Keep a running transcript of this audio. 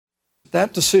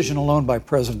That decision alone by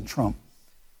President Trump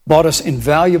bought us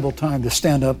invaluable time to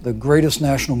stand up the greatest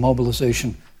national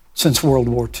mobilization since World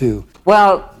War II.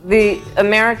 Well, the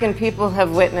American people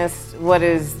have witnessed what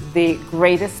is the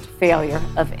greatest failure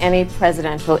of any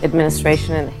presidential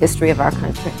administration in the history of our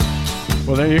country.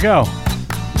 Well, there you go.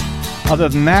 Other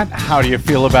than that, how do you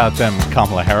feel about them,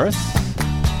 Kamala Harris?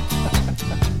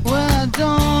 Well, I don't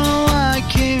know why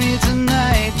I came here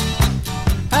tonight.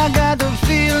 I got the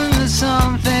feeling that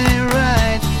something ain't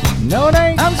right. No, it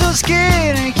ain't. I'm so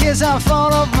scared in case I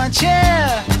fall off my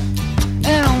chair.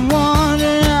 And I'm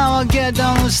wondering how I'll get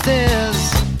down the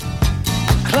stairs.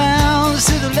 Clowns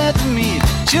to the left of me,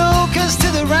 jokers to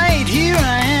the right. Here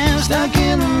I am, stuck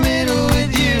in the middle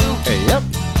with you. Hey, yep.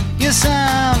 Yes,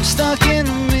 I'm stuck in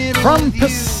the middle From with you.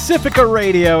 Pacifica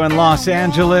Radio in Los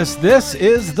Angeles, this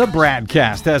is the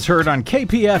BradCast, as heard on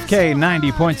KPFK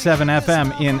 90.7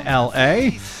 FM in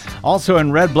LA. Also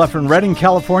in Red Bluff and Redding,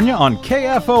 California on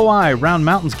KFOI, Round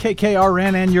Mountains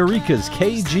KKRN, and Eureka's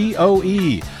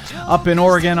KGOE. Up in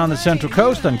Oregon on the Central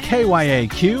Coast on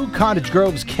KYAQ, Cottage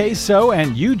Grove's KSO,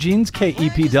 and Eugene's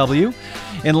KEPW.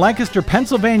 In Lancaster,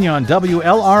 Pennsylvania on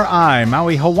WLRI,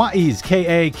 Maui, Hawaii's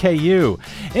KAKU.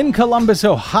 In Columbus,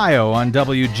 Ohio on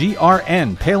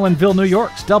WGRN, Palinville, New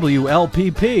York's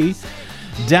WLPP.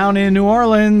 Down in New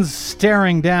Orleans,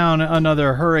 staring down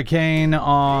another hurricane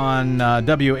on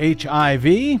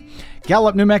WHIV.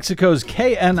 Gallup, New Mexico's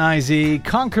KNIZ.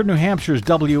 Concord, New Hampshire's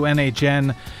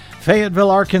WNHN.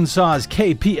 Fayetteville, Arkansas's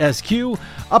KPSQ.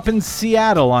 Up in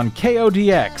Seattle on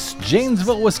KODX.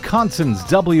 Janesville, Wisconsin's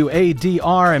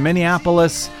WADR. And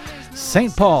Minneapolis,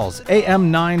 St. Paul's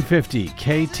AM 950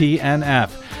 KTNF.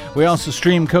 We also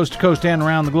stream coast to coast and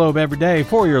around the globe every day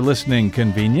for your listening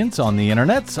convenience on the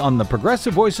internets, on the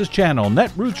Progressive Voices channel,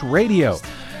 Netroots Radio,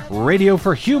 Radio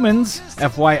for Humans,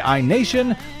 FYI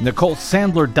Nation,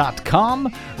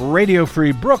 NicoleSandler.com, Radio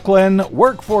Free Brooklyn,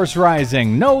 Workforce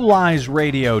Rising, No Lies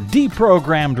Radio,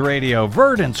 Deprogrammed Radio,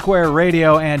 Verdant Square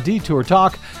Radio, and Detour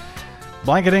Talk,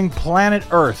 blanketing planet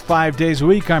Earth 5 days a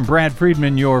week. I'm Brad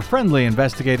Friedman, your friendly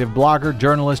investigative blogger,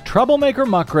 journalist, troublemaker,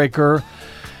 muckraker,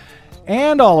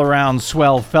 and all-around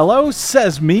swell fellow,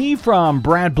 says me from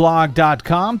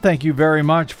bradblog.com. Thank you very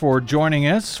much for joining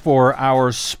us for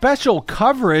our special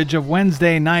coverage of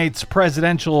Wednesday night's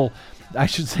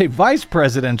vice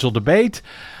presidential debate.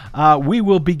 We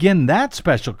will begin that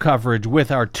special coverage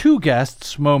with our two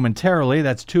guests momentarily.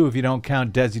 That's two if you don't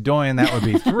count Desi Doyen. That would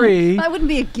be three. I wouldn't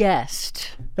be a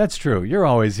guest. That's true. You're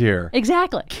always here.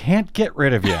 Exactly. Can't get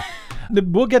rid of you.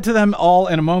 We'll get to them all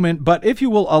in a moment, but if you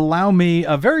will allow me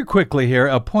very quickly here,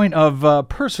 a point of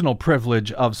personal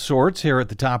privilege of sorts here at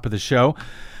the top of the show.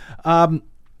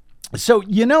 So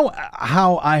you know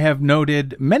how I have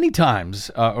noted many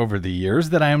times over the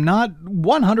years that I am not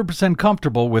 100%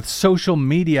 comfortable with social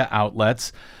media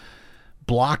outlets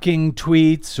blocking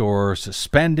tweets or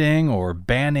suspending or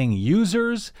banning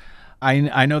users.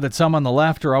 I know that some on the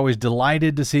left are always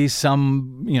delighted to see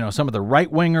some of the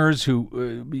right-wingers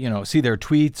who, see their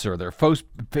tweets or their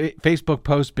Facebook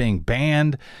posts being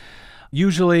banned.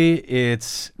 Usually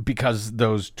it's because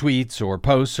those tweets or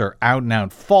posts are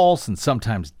out-and-out false and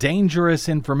sometimes dangerous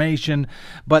information.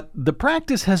 But the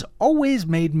practice has always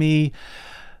made me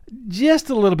just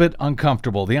a little bit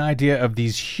uncomfortable. The idea of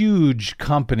these huge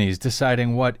companies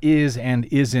deciding what is and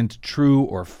isn't true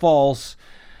or false.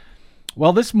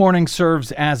 Well, this morning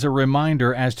serves as a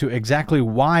reminder as to exactly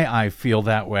why I feel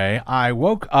that way. I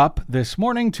woke up this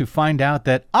morning to find out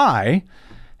that I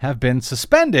have been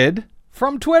suspended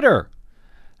from Twitter.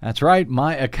 That's right,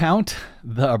 my account,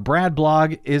 the Brad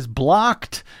blog, is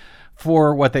blocked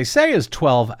for what they say is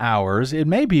 12 hours. It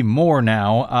may be more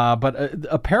now, but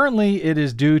apparently it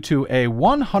is due to a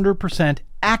 100%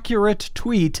 accurate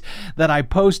tweet that I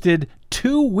posted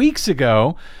 2 weeks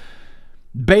ago,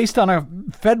 based on a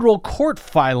federal court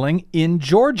filing in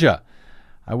Georgia.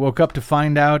 I woke up to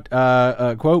find out,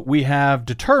 quote, "We have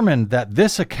determined that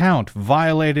this account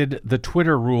violated the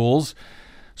Twitter rules,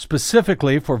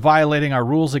 specifically for violating our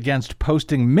rules against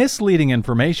posting misleading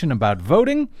information about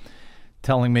voting,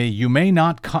 telling me you may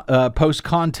not post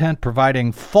content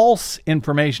providing false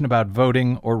information about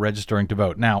voting or registering to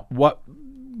vote." Now, what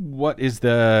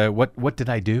did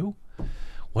I do?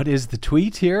 What is the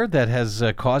tweet here that has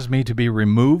caused me to be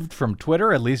removed from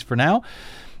Twitter, at least for now?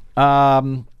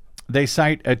 They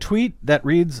cite a tweet that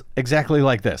reads exactly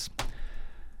like this.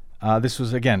 This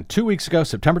was, again, 2 weeks ago,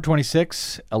 September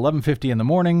 26, 11:50 in the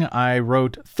morning. I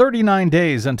wrote, 39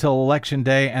 days until Election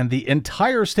Day, and the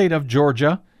entire state of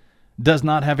Georgia does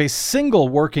not have a single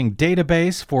working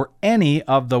database for any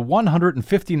of the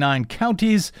 159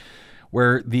 counties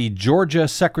where the Georgia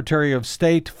Secretary of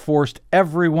State forced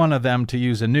every one of them to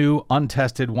use a new,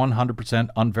 untested, 100%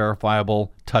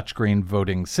 unverifiable touchscreen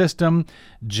voting system.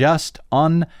 Just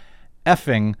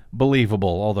un-effing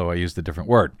believable, although I used a different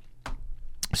word.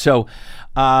 So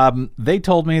they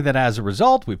told me that as a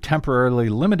result, we've temporarily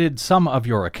limited some of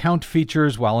your account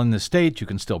features. While in the state, you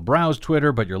can still browse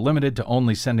Twitter, but you're limited to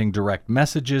only sending direct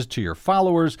messages to your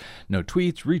followers. No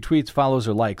tweets, retweets, follows,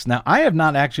 or likes. Now, I have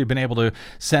not actually been able to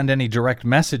send any direct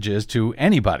messages to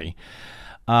anybody.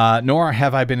 Nor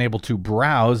have I been able to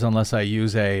browse unless I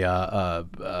use a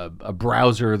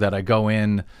browser that I go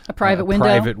in. A private window?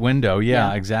 Private window,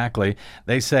 yeah, exactly.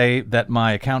 They say that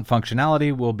my account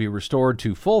functionality will be restored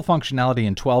to full functionality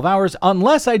in 12 hours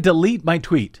unless I delete my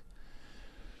tweet.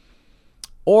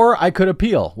 Or I could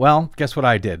appeal. Well, guess what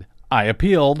I did? I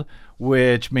appealed,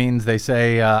 which means they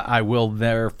say I will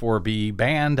therefore be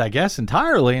banned, I guess,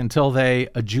 entirely until they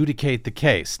adjudicate the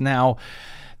case. Now,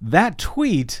 that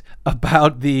tweet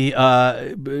about the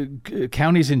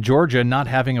counties in Georgia not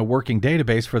having a working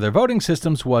database for their voting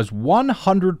systems was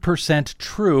 100%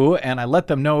 true, and I let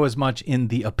them know as much in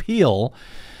the appeal,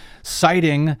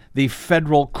 citing the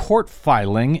federal court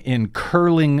filing in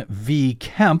Curling v.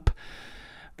 Kemp.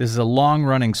 This is a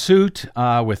long-running suit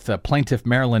with plaintiff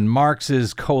Marilyn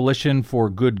Marks's Coalition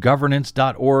for Good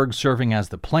Governance.org serving as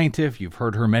the plaintiff. You've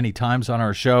heard her many times on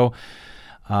our show.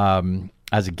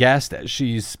 As a guest,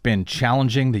 she's been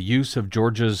challenging the use of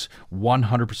Georgia's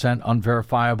 100%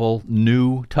 unverifiable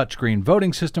new touchscreen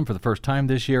voting system for the first time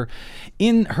this year.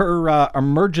 In her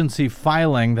emergency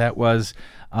filing that was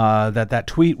that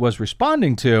tweet was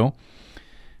responding to,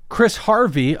 Chris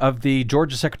Harvey of the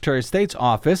Georgia Secretary of State's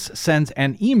office sends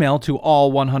an email to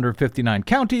all 159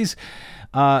 counties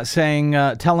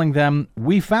telling them,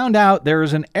 we found out there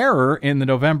is an error in the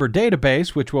November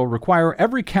database, which will require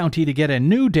every county to get a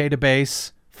new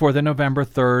database for the November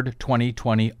 3rd,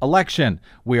 2020 election.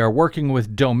 We are working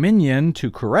with Dominion to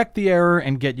correct the error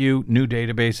and get you new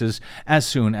databases as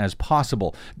soon as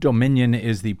possible. Dominion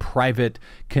is the private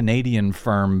Canadian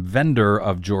firm vendor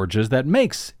of Georgia's that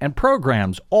makes and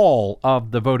programs all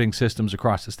of the voting systems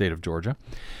across the state of Georgia.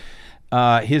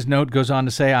 His note goes on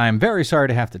to say, I am very sorry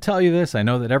to have to tell you this. I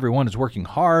know that everyone is working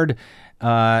hard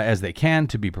as they can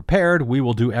to be prepared. We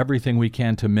will do everything we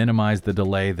can to minimize the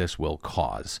delay this will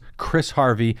cause. Chris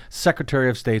Harvey, Secretary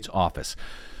of State's office.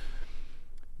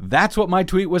 That's what my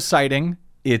tweet was citing.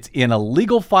 It's in a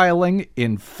legal filing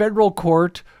in federal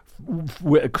court,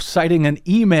 citing an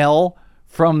email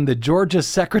from the Georgia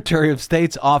Secretary of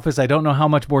State's office. I don't know how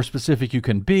much more specific you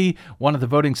can be. One of the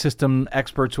voting system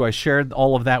experts who I shared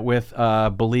all of that with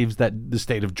believes that the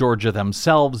state of Georgia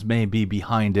themselves may be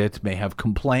behind it, may have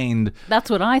complained. That's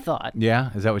what I thought. Yeah?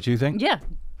 Is that what you think? Yeah.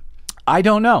 I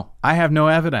don't know. I have no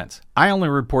evidence. I only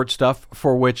report stuff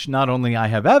for which not only I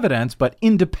have evidence, but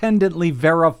independently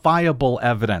verifiable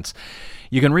evidence.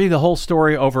 You can read the whole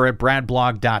story over at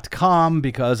bradblog.com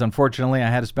because, unfortunately, I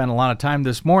had to spend a lot of time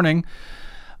this morning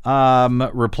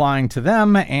replying to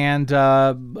them and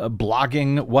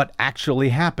blogging what actually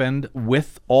happened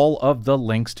with all of the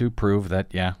links to prove that,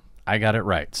 yeah, I got it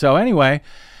right. So anyway,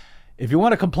 if you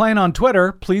want to complain on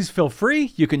Twitter, please feel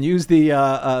free. You can use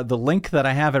the link that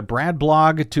I have at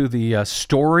BradBlog to the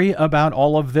story about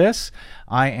all of this.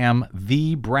 I am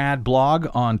the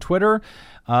BradBlog on Twitter.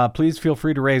 Please feel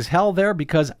free to raise hell there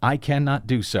because I cannot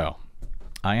do so.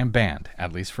 I am banned,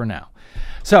 at least for now.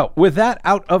 So with that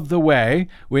out of the way,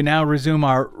 we now resume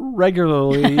our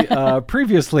regularly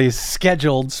previously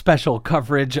scheduled special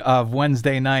coverage of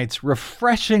Wednesday night's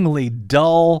refreshingly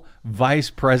dull vice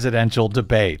presidential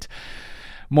debate.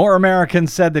 More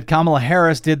Americans said that Kamala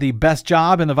Harris did the best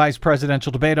job in the vice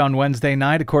presidential debate on Wednesday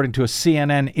night, according to a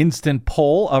CNN instant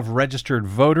poll of registered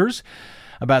voters.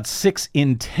 About 6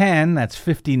 in 10, that's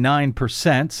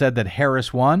 59%, said that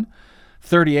Harris won.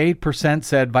 38%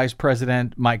 said Vice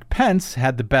President Mike Pence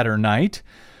had the better night.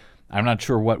 I'm not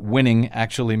sure what winning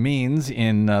actually means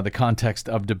in the context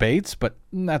of debates, but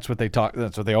that's what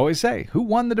they always say. Who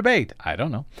won the debate? I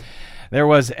don't know. There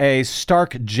was a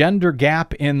stark gender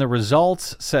gap in the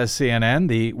results, says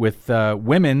CNN, with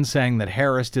women saying that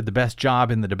Harris did the best job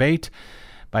in the debate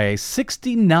by a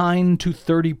 69 to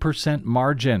 30%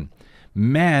 margin.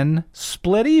 Men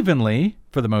split evenly,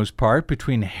 for the most part,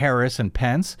 between Harris and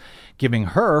Pence, giving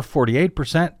her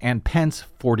 48% and Pence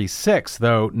 46%,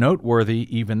 though noteworthy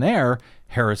even there,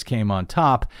 Harris came out on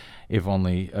top, if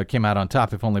only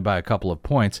by a couple of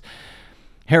points.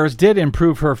 Harris did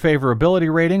improve her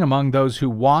favorability rating among those who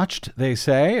watched, they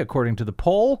say, according to the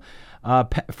poll.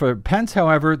 For Pence,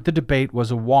 however, the debate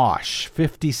was a wash.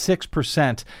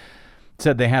 56%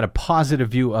 said they had a positive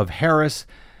view of Harris.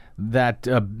 That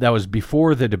was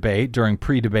before the debate, during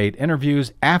pre-debate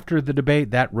interviews. After the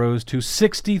debate, that rose to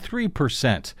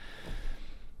 63%.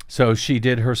 So she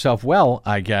did herself well,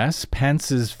 I guess.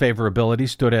 Pence's favorability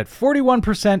stood at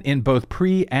 41% in both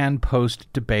pre- and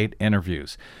post-debate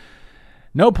interviews.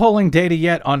 No polling data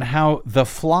yet on how The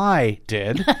Fly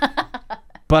did,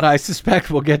 but I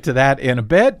suspect we'll get to that in a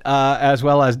bit, as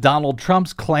well as Donald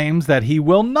Trump's claims that he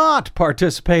will not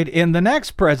participate in the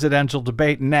next presidential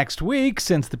debate next week,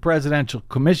 since the Presidential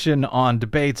Commission on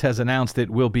Debates has announced it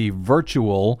will be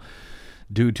virtual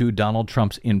due to Donald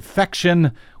Trump's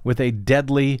infection with a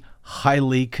deadly,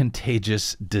 highly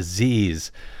contagious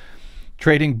disease.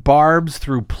 Trading barbs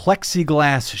through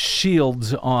plexiglass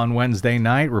shields on Wednesday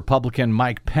night, Republican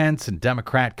Mike Pence and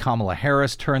Democrat Kamala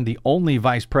Harris turned the only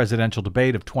vice presidential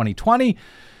debate of 2020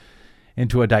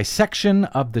 into a dissection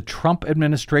of the Trump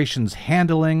administration's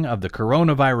handling of the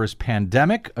coronavirus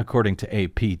pandemic, according to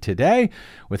AP Today,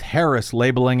 with Harris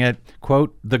labeling it,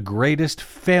 quote, the greatest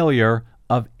failure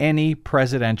of any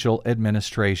presidential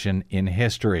administration in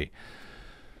history.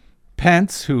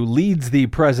 Pence, who leads the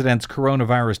president's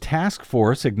coronavirus task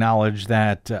force, acknowledged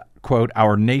that, quote,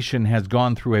 our nation has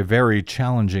gone through a very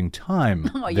challenging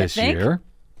time this year.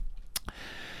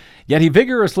 Yet he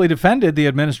vigorously defended the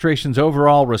administration's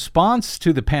overall response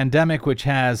to the pandemic, which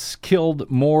has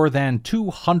killed more than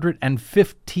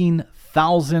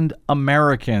 215,000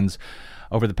 Americans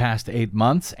over the past 8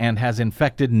 months and has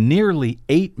infected nearly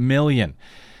 8 million,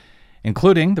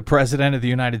 including the President of the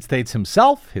United States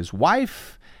himself, his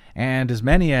wife, and as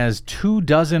many as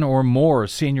 24 or more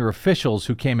senior officials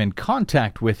who came in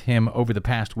contact with him over the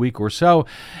past week or so,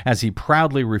 as he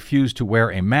proudly refused to wear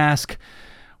a mask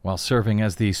while serving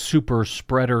as the super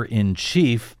spreader in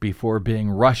chief before being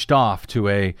rushed off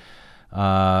to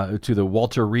the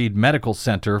Walter Reed Medical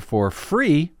Center for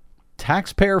free,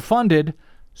 taxpayer-funded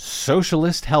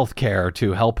socialist health care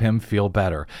to help him feel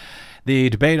better.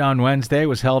 The debate on Wednesday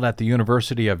was held at the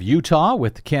University of Utah,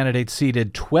 with the candidates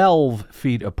seated 12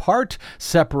 feet apart,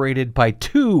 separated by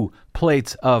 2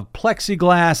 plates of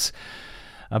plexiglass,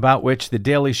 about which The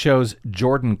Daily Show's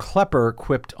Jordan Klepper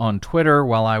quipped on Twitter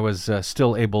while I was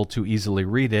still able to easily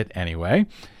read it anyway,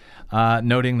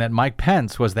 noting that Mike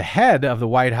Pence was the head of the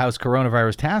White House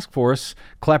Coronavirus Task Force.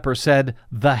 Klepper said,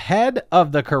 the head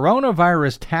of the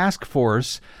Coronavirus Task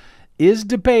Force is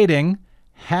debating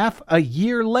half a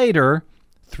year later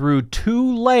through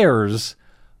 2 layers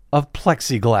of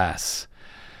plexiglass.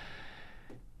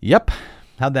 Yep,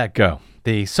 how'd that go?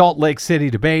 The Salt Lake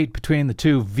City debate between the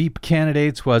 2 Veep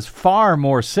candidates was far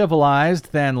more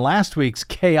civilized than last week's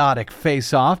chaotic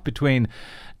face-off between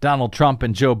Donald Trump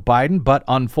and Joe Biden, but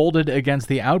unfolded against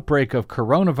the outbreak of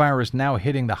coronavirus now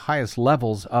hitting the highest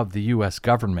levels of the U.S.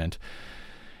 government.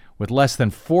 With less than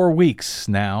 4 weeks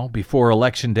now before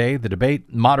Election Day, the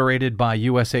debate, moderated by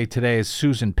USA Today's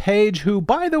Susan Page, who,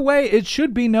 by the way, it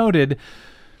should be noted,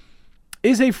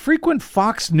 is a frequent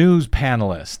Fox News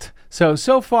panelist.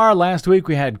 So far last week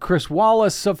we had Chris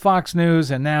Wallace of Fox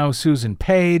News and now Susan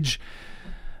Page.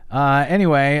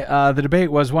 The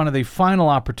debate was one of the final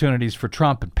opportunities for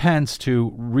Trump and Pence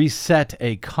to reset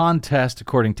a contest,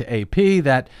 according to AP,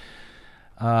 that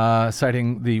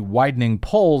citing the widening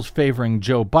polls favoring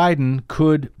Joe Biden,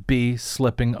 could be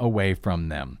slipping away from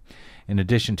them. In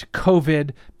addition to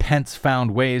COVID, Pence found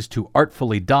ways to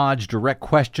artfully dodge direct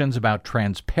questions about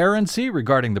transparency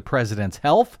regarding the president's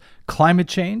health, climate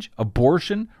change,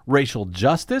 abortion, racial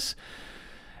justice,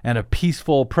 and a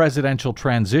peaceful presidential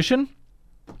transition.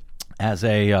 As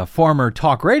a former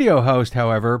talk radio host,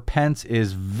 however, Pence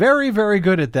is very, very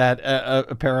good at that,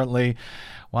 apparently,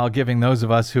 while giving those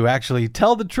of us who actually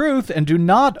tell the truth and do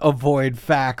not avoid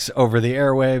facts over the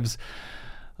airwaves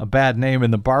a bad name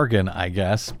in the bargain, I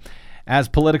guess. As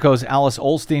Politico's Alice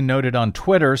Ollstein noted on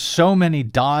Twitter, so many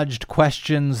dodged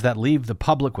questions that leave the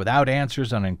public without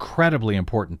answers on incredibly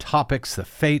important topics: the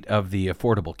fate of the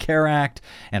Affordable Care Act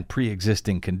and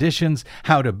pre-existing conditions,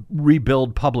 how to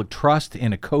rebuild public trust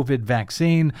in a COVID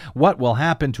vaccine, what will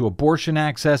happen to abortion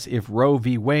access if Roe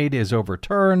v. Wade is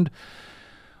overturned.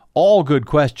 All good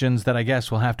questions that I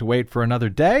guess we'll have to wait for another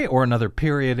day or another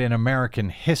period in American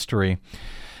history.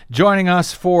 Joining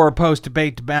us for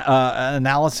post-debate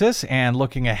analysis and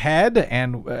looking ahead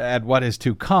and at what is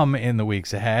to come in the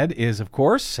weeks ahead is, of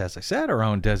course, as I said, our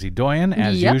own Desi Doyen,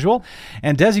 as usual.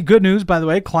 And Desi, good news, by the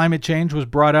way, climate change was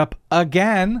brought up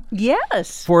again.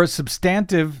 Yes. For a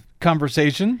substantive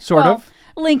conversation, sort of.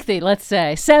 lengthy, let's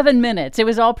say, 7 minutes. It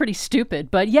was all pretty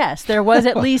stupid. But yes, there was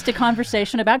at least a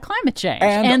conversation about climate change.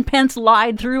 And Pence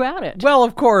lied throughout it. Well,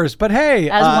 of course. But hey,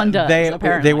 as one does,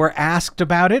 apparently. They were asked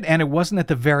about it, and it wasn't at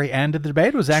the very end of the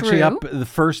debate. It was actually up the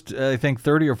first, I think,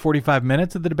 30 or 45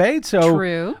 minutes of the debate. So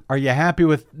True. Are you happy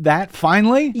with that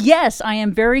finally? Yes, I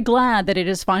am very glad that it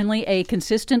is finally a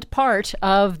consistent part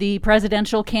of the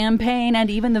presidential campaign and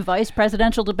even the vice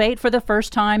presidential debate for the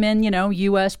first time in,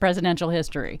 U.S. presidential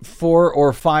history. 4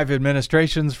 or 5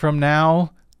 administrations from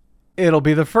now, it'll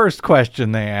be the first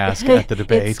question they ask at the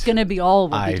debate. It's going to be all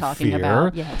we'll be talking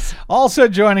about. Yes. Also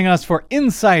joining us for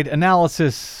insight,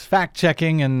 analysis,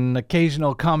 fact-checking, and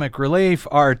occasional comic relief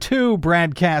are 2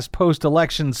 BradCast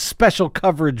post-election special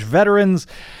coverage veterans.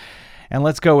 And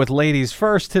let's go with ladies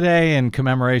first today in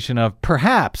commemoration of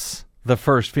perhaps the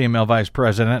first female vice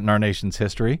president in our nation's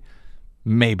history.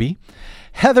 Maybe.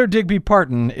 Heather Digby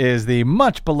Parton is the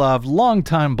much-beloved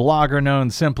longtime blogger known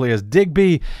simply as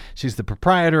Digby. She's the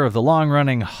proprietor of the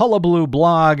long-running Hullabaloo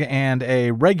blog and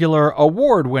a regular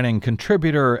award-winning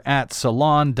contributor at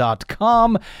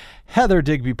salon.com. Heather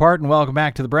Digby Parton, welcome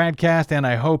back to the BradCast, and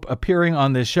I hope appearing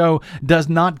on this show does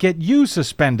not get you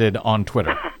suspended on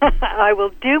Twitter. I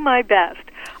will do my best.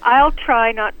 I'll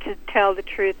try not to tell the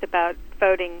truth about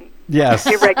voting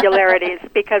irregularities,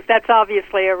 because that's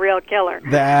obviously a real killer.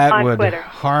 That would Twitter.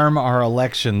 harm our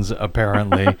elections,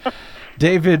 apparently.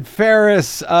 David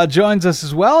Faris joins us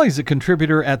as well. He's a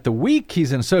contributor at The Week.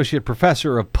 He's an associate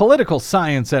professor of political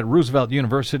science at Roosevelt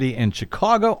University in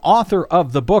Chicago, author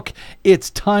of the book, It's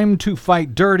Time to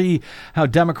Fight Dirty, How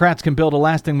Democrats Can Build a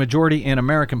Lasting Majority in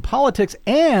American Politics,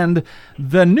 and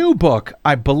the new book,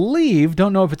 I believe,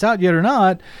 don't know if it's out yet or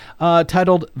not,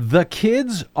 titled The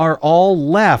Kids Are All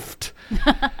Left.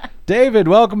 David,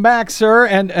 welcome back, sir.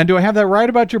 And do I have that right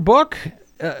about your book?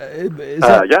 No, it's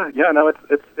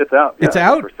out. It's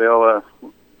out? For sale.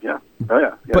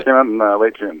 It came out in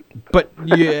late June. But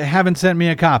you haven't sent me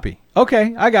a copy.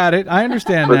 Okay, I got it. I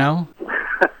understand now.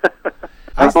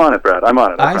 I'm on it, Brad. I'm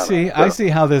on it. I see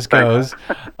how this goes.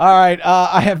 All right,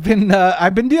 I've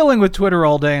been dealing with Twitter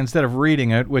all day instead of reading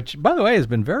it, which, by the way, has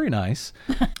been very nice.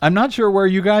 I'm not sure where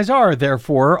you guys are,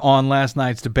 therefore, on last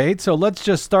night's debate. So let's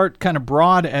just start kind of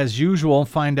broad as usual,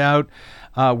 find out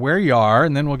where you are,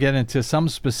 and then we'll get into some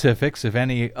specifics, if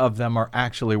any of them are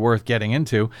actually worth getting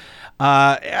into.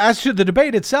 As to the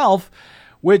debate itself,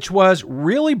 which was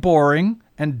really boring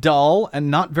and dull and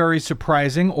not very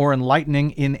surprising or enlightening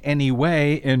in any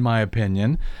way, in my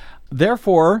opinion.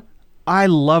 Therefore, I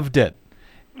loved it.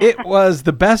 It was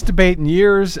the best debate in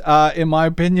years, in my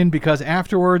opinion, because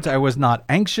afterwards I was not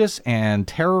anxious and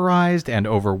terrorized and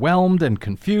overwhelmed and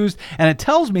confused. And it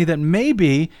tells me that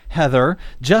maybe, Heather,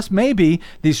 just maybe,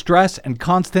 the stress and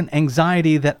constant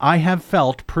anxiety that I have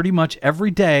felt pretty much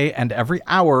every day and every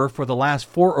hour for the last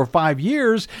 4 or 5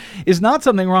 years is not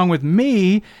something wrong with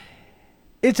me.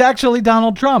 It's actually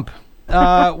Donald Trump.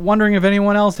 Wondering if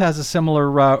anyone else has a similar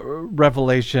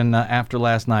revelation after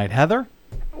last night. Heather?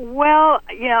 Well,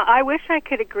 I wish I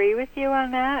could agree with you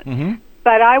on that, Mm-hmm.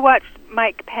 but I watched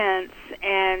Mike Pence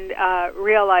and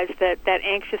realized that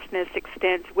anxiousness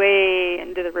extends way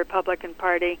into the Republican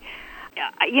Party.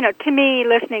 To me,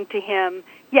 listening to him,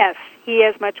 yes, he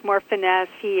has much more finesse.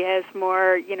 He has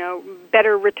more,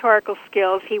 better rhetorical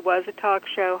skills. He was a talk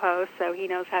show host, so he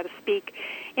knows how to speak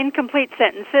in complete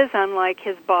sentences, unlike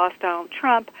his boss, Donald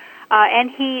Trump. And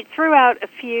he threw out a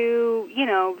few,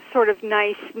 sort of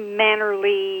nice,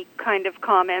 mannerly kind of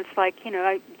comments, like,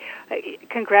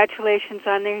 congratulations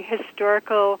on the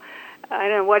historical, I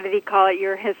don't know, what did he call it,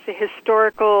 his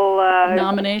historical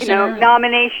nomination,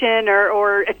 nomination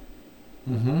or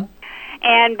Mm-hmm.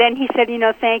 And then he said,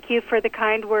 thank you for the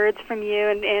kind words from you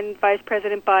and Vice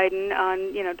President Biden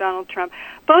on, Donald Trump,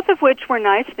 both of which were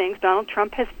nice things. Donald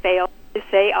Trump has failed to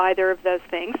say either of those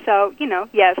things. So,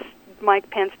 yes,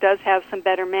 Mike Pence does have some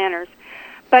better manners.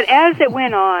 But as it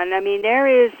went on,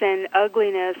 there is an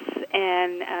ugliness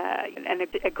and an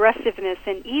aggressiveness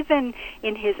and even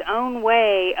in his own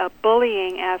way a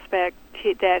bullying aspect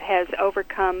that has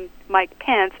overcome Mike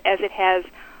Pence as it has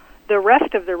the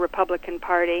rest of the Republican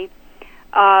Party.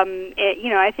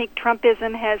 I think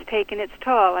Trumpism has taken its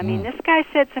toll. This guy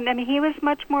said he was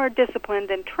much more disciplined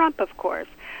than Trump, of course.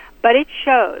 But it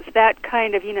shows that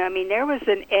kind of, there was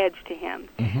an edge to him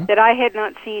that I had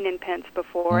not seen in Pence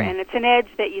before. And it's an edge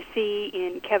that you see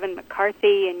in Kevin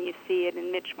McCarthy, and you see it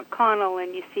in Mitch McConnell,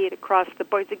 and you see it across the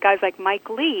board. The guys like Mike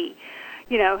Lee,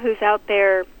 who's out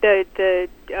there, the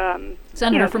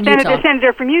Senator from Utah.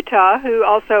 Senator from Utah, who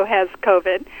also has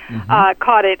COVID,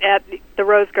 caught it at the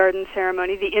Rose Garden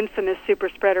ceremony, the infamous super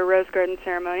spreader Rose Garden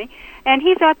ceremony. And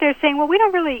he's out there saying, well, we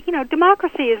don't really,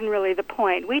 democracy isn't really the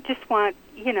point. We just want,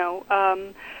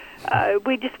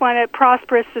 a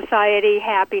prosperous society,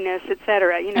 happiness,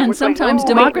 etc. And sometimes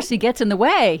democracy gets in the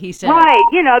way, he said. Right,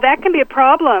 that can be a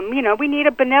problem. We need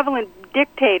a benevolent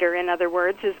dictator, in other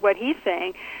words, is what he's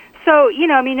saying. So,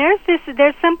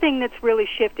 there's something that's really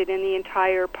shifted in the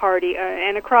entire party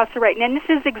and across the right. And this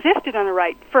has existed on the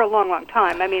right for a long, long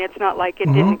time. I mean, it's not like it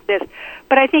didn't exist.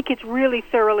 But I think it's really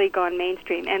thoroughly gone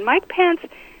mainstream. And Mike Pence,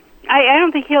 I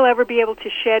don't think he'll ever be able to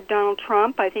shed Donald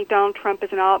Trump. I think Donald Trump is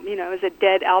is a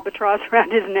dead albatross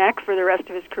around his neck for the rest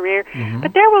of his career.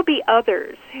 But there will be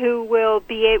others who will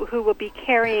be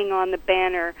carrying on the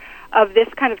banner of this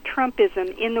kind of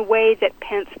Trumpism in the way that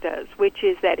Pence does, which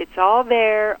is that it's all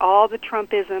there, all the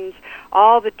Trumpisms,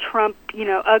 all the Trump,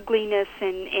 ugliness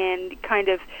and kind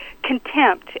of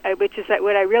contempt, which is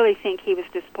what I really think he was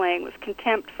displaying, was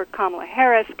contempt for Kamala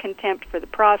Harris, contempt for the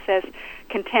process,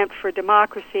 contempt for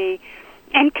democracy,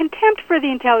 and contempt for the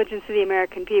intelligence of the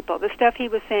American people. The stuff he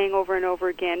was saying over and over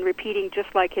again, repeating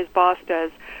just like his boss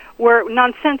does, were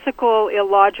nonsensical,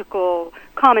 illogical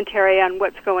commentary on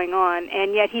what's going on,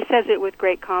 and yet he says it with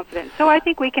great confidence. So I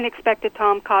think we can expect a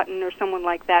Tom Cotton or someone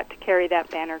like that to carry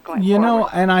that banner going forward.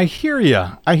 And I hear you.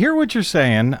 I hear what you're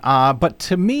saying, but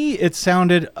to me it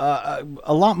sounded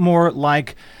a lot more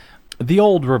like the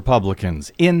old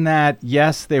Republicans, in that,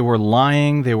 yes, they were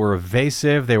lying, they were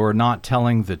evasive, they were not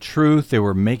telling the truth, they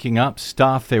were making up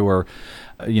stuff, they were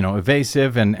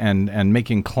evasive and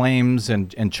making claims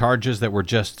and charges that were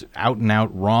just out and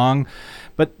out wrong.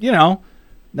 But,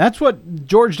 that's what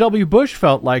George W. Bush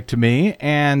felt like to me,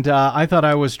 and I thought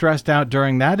I was stressed out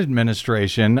during that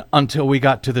administration until we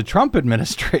got to the Trump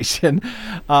administration,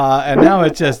 and now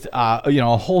it's just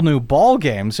a whole new ball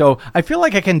game. So I feel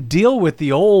like I can deal with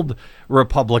the old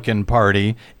Republican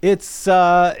Party. It's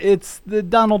the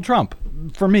Donald Trump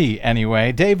for me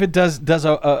anyway. David, does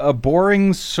a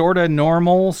boring, sort of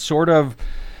normal, sort of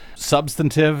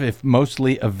substantive, if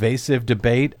mostly evasive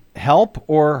debate help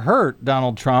or hurt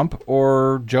Donald Trump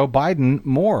or Joe Biden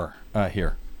more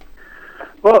here?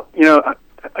 Well, I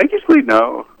usually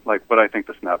know what I think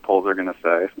the snap polls are going to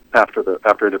say after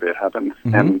a debate happens,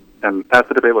 and as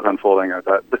the debate was unfolding, I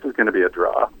thought this is going to be a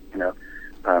draw,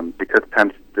 because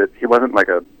Pence he wasn't like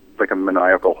a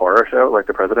maniacal horror show like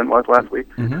the president was last week.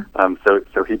 So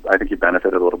I think he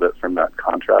benefited a little bit from that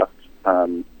contrast.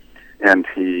 And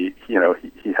he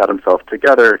had himself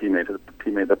together. He made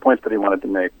the points that he wanted to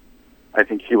make. I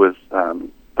think he was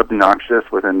obnoxious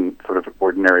within sort of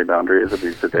ordinary boundaries of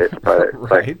these debates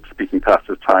by speaking past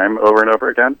his time over and over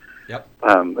again. Yep.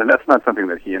 And that's not something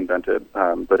that he invented,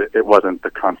 but it wasn't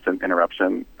the constant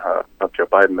interruption of Joe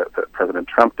Biden that President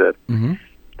Trump did.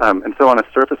 And so on a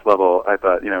surface level, I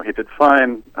thought, he did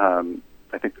fine.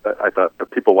 I thought the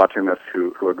people watching this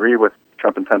who agree with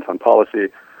Trump and Pence on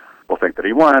policy will think that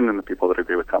he won, and the people that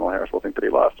agree with Kamala Harris will think that he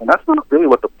lost. And that's not really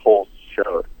what the polls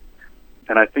showed.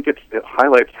 And I think it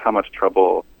highlights how much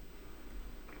trouble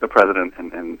the president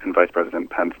and Vice President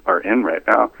Pence are in right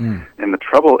now. And the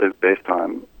trouble is based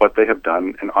on what they have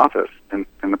done in office. And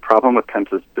the problem with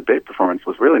Pence's debate performance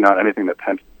was really not anything that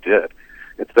Pence did.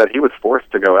 It's that he was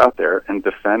forced to go out there and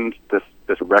defend this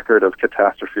record of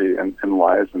catastrophe and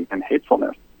lies and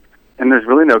hatefulness. And there's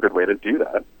really no good way to do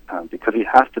that because he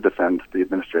has to defend the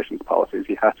administration's policies.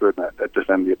 He has to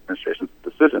defend the administration's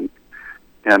decisions.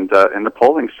 And the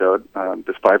polling showed,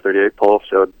 this 538 poll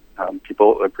showed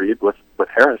people agreed with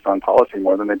Harris on policy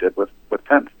more than they did with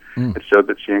Pence. It showed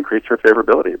that she increased her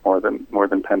favorability more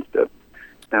than Pence did.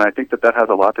 And I think that has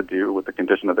a lot to do with the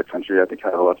condition of the country. I think it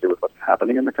has a lot to do with what's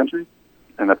happening in the country,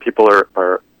 and that people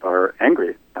are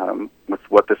angry with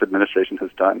what this administration has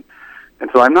done. And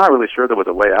so I'm not really sure there was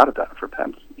a way out of that for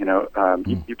Pence.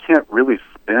 You can't really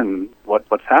spin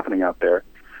what's happening out there,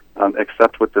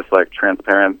 except with this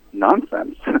transparent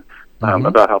nonsense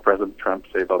about how President Trump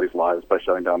saved all these lives by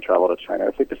shutting down travel to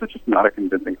China. It's this is just not a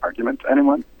convincing argument to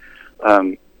anyone.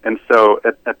 And so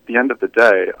at the end of the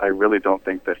day, I really don't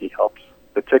think that he helps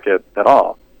the ticket at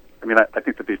all. I mean, I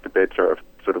think that these debates are of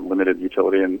sort of limited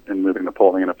utility in moving the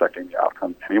polling and affecting the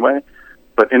outcome anyway.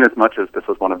 But in as much as this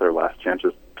was one of their last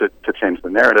chances to change the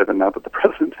narrative, and now that the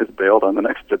president has bailed on the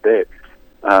next debate,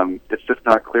 it's just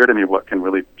not clear to me what can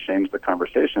really change the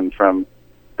conversation from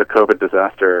the COVID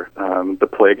disaster, the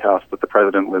plague house that the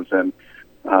president lives in,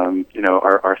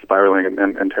 our spiraling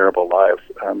and terrible lives.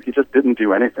 He just didn't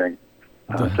do anything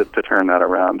to turn that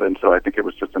around. And so I think it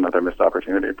was just another missed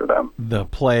opportunity for them. The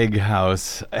plague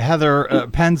house. Heather,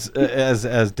 Pence,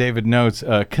 as David notes,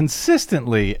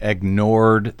 consistently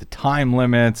ignored the time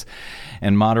limits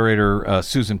and moderator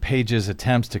Susan Page's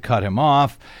attempts to cut him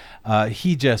off.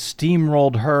 He just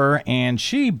steamrolled her, and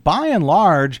she, by and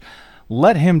large,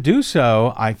 let him do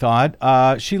so, I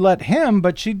thought. She let him,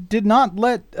 but she did not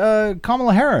let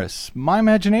Kamala Harris. My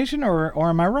imagination, or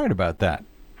am I right about that?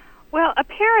 Well,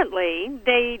 apparently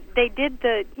they did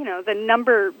the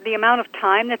amount of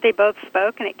time that they both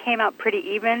spoke, and it came out pretty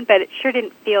even. But it sure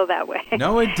didn't feel that way.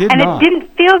 No, it did not. And it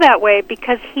didn't feel that way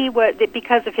because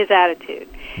of his attitude.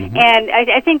 Mm-hmm. And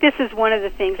I think this is one of the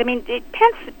things. I mean,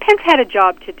 Pence had a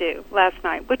job to do last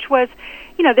night, which was,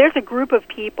 there's a group of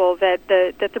people that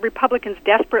the Republicans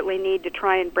desperately need to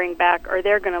try and bring back, or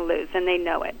they're going to lose, and they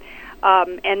know it.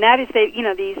 And that is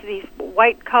these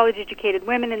white college-educated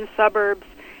women in the suburbs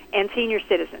and senior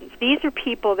citizens. These are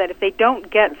people that if they don't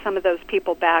get some of those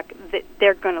people back,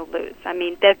 they're going to lose. I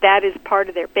mean, that is part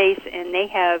of their base, and they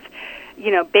have,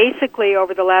 basically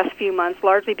over the last few months,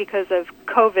 largely because of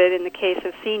COVID in the case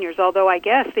of seniors, although I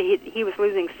guess he was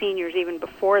losing seniors even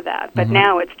before that, but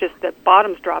now it's just the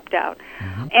bottom's dropped out.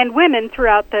 And women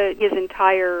throughout his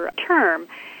entire term.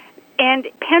 And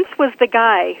Pence was the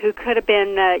guy who could have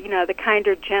been, the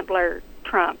kinder, gentler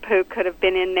Trump, who could have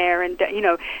been in there and,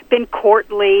 been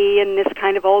courtly and this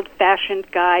kind of old-fashioned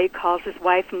guy who calls his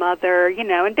wife mother,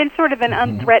 and been sort of an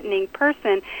unthreatening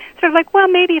person. Sort of like, well,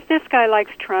 maybe if this guy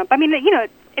likes Trump. I mean,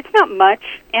 it's not much,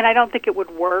 and I don't think it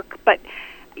would work, but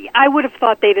I would have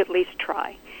thought they'd at least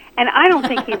try. And I don't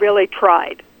think he really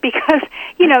tried because,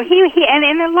 he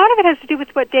and a lot of it has to do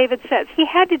with what David says. He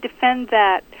had to defend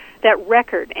that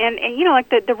record. And like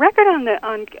the record on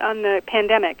the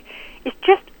pandemic is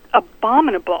just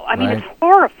abominable. I mean, it's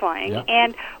horrifying. Yeah.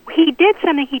 And he did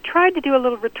something. He tried to do a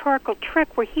little rhetorical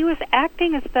trick where he was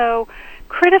acting as though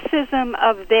criticism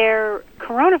of their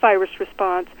coronavirus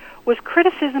response was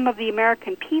criticism of the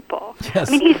American people. Yes.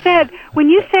 I mean, he said,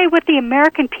 when you say what the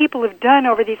American people have done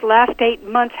over these last 8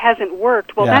 months hasn't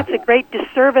worked, well, that's a great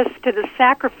disservice to the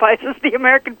sacrifices the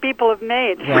American people have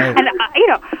made. Right. And,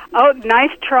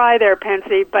 nice try there,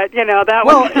 Pensy, but, that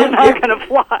was not going to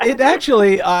fly. It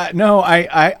actually, no,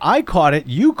 I caught it.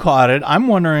 You caught it. I'm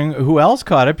wondering who else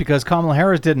caught it because Kamala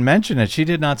Harris didn't mention it. She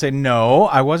did not say, no,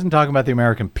 I wasn't talking about the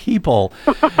American people,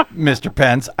 Mr.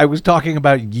 Pence. I was talking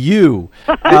about you.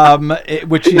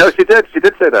 Which she did. She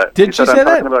did say that. Did she say that? I'm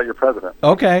talking about your president.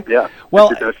 Okay. Yeah. Well,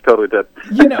 she totally did.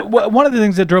 One of the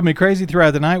things that drove me crazy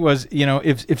throughout the night was,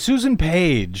 if Susan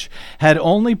Page had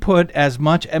only put as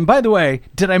much. And by the way,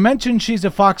 did I mention she's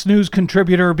a Fox News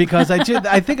contributor? Because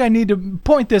I think I need to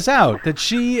point this out that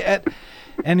she.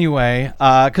 Anyway,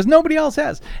 because nobody else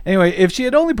has. Anyway, if she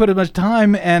had only put as much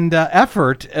time and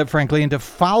effort, frankly, into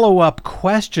follow-up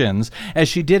questions as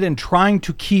she did in trying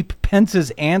to keep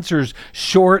Pence's answers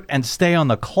short and stay on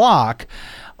the clock,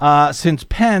 since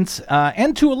Pence,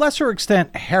 and to a lesser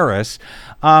extent Harris,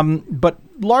 but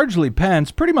largely Pence,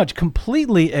 pretty much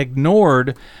completely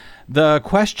ignored the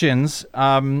questions,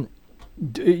 in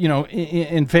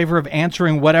favor of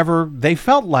answering whatever they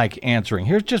felt like answering.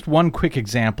 Here's just one quick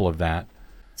example of that.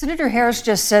 Senator Harris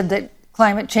just said that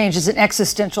climate change is an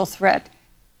existential threat.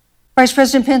 Vice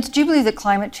President Pence, do you believe that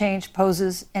climate change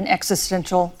poses an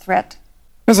existential threat?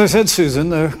 As I said, Susan,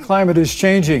 the climate is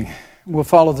changing. We'll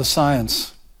follow the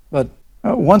science. But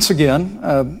once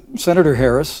again, Senator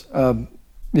Harris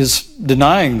is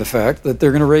denying the fact that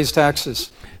they're going to raise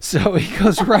taxes. So he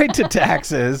goes right to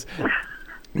taxes.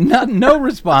 No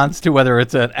response to whether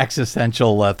it's an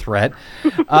existential threat.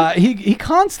 He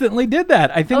constantly did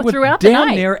that, I think, with damn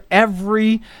near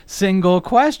every single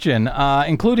question,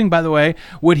 including, by the way,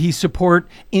 would he support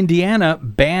Indiana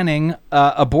banning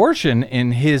abortion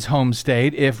in his home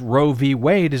state if Roe v.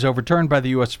 Wade is overturned by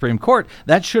the U.S. Supreme Court?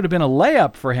 That should have been a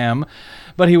layup for him,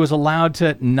 but he was allowed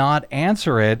to not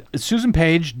answer it. Susan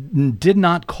Page did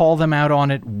not call them out on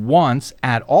it once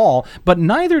at all, but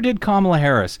neither did Kamala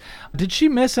Harris. Did she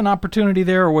miss an opportunity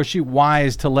there, or was she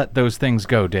wise to let those things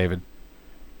go, David?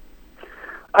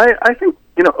 I think,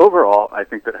 overall, I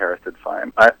think that Harris did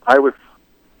fine. I was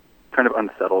kind of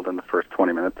unsettled in the first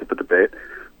 20 minutes of the debate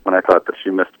when I thought that she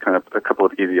missed kind of a couple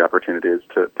of easy opportunities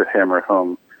to hammer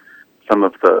home some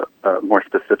of the more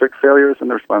specific failures in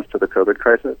the response to the COVID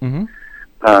crisis. Mm-hmm.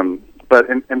 But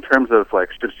in terms of,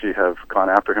 should she have gone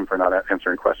after him for not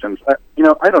answering questions,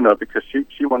 I don't know, because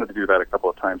she wanted to do that a couple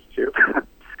of times, too,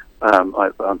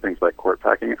 on things like court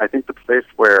packing. I think the place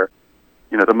where,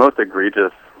 the most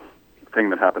egregious thing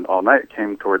that happened all night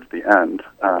came towards the end,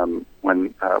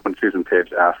 when Susan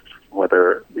Page asked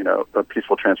whether, a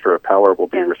peaceful transfer of power will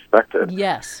be respected.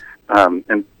 Yes.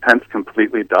 And Pence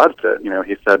completely dodged it.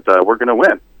 He said, we're going to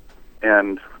win.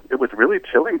 And it was really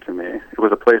chilling to me. It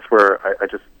was a place where I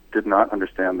just did not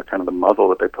understand the muzzle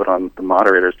that they put on the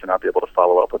moderators to not be able to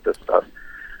follow up with this stuff.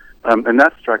 And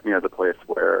that struck me as a place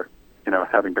where,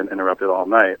 having been interrupted all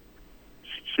night,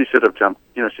 she should have jumped.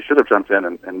 She should have jumped in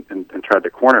and tried to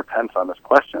corner Pence on this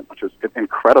question, which is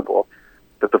incredible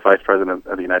that the Vice President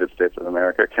of the United States of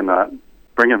America cannot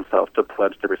bring himself to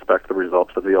pledge to respect the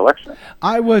results of the election.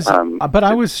 I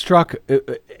was struck.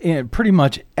 Pretty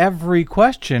much every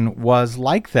question was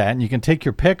like that, and you can take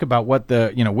your pick about what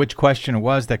which question it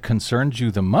was that concerns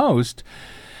you the most.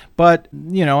 But,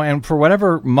 and for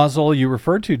whatever muzzle you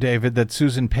referred to, David, that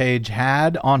Susan Page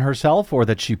had on herself or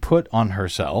that she put on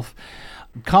herself,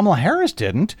 Kamala Harris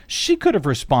didn't. She could have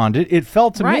responded. It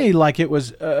felt to me like it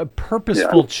was a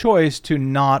purposeful choice to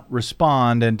not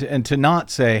respond and to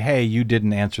not say, hey, you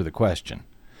didn't answer the question.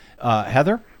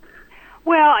 Heather?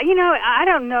 Well, I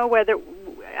don't know whether...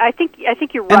 I think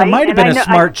you're right. And it might have been a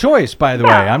smart choice, by the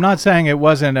way. I'm not saying it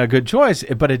wasn't a good choice,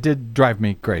 but it did drive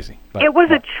me crazy. But, it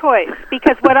was a choice,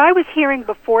 because what I was hearing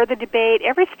before the debate,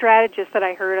 every strategist that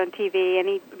I heard on TV,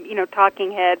 any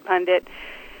talking head, pundit,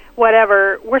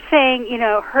 whatever, were saying,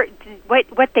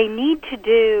 what they need to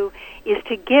do is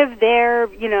to give their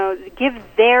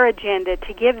agenda,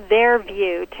 to give their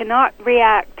view, to not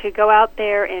react, to go out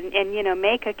there and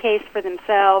make a case for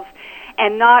themselves,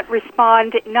 and not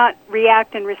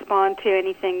react and respond to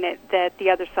anything that the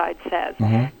other side says.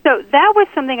 Mm-hmm. So that was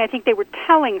something I think they were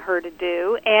telling her to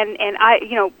do, and I,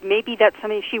 maybe that's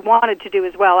something she wanted to do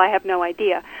as well. I have no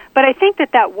idea. But I think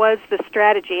that was the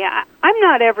strategy. I'm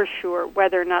not ever sure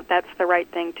whether or not that's the right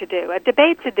thing to do. A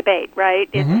debate's a debate,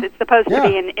 right? Mm-hmm. It's supposed to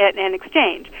be an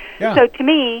exchange. Yeah. So to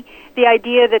me, the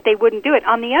idea that they wouldn't do it.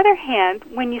 On the other hand,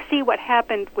 when you see what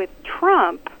happened with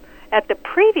Trump at the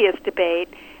previous debate,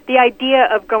 the idea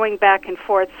of going back and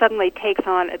forth suddenly takes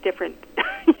on a different,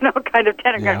 kind of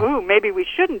tenor. Yeah. Ooh, maybe we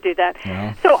shouldn't do that.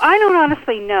 Yeah. So I don't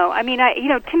honestly know. I mean,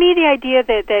 to me, the idea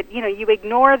that you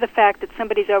ignore the fact that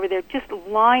somebody's over there just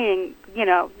lying,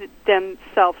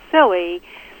 themselves silly,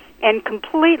 and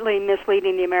completely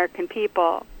misleading the American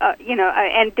people,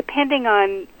 and depending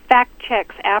on fact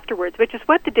checks afterwards, which is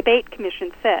what the debate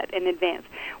commission said in advance.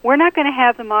 We're not going to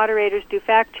have the moderators do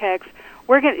fact checks.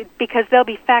 Because they'll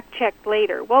be fact-checked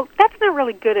later. Well, that's not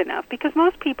really good enough, because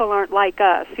most people aren't like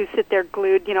us who sit there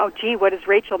glued, gee, what does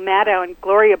Rachel Maddow and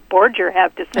Gloria Borger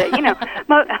have to say?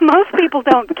 Most people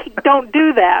don't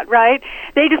do that, right?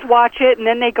 They just watch it, and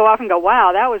then they go off and go,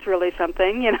 wow, that was really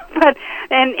something, But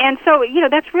so,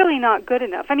 that's really not good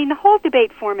enough. I mean, the whole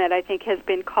debate format, I think, has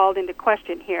been called into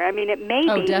question here. I mean, it may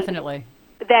be definitely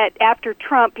that after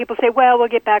Trump, people say, well, we'll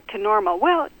get back to normal.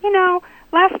 Well,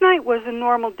 last night was a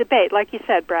normal debate, like you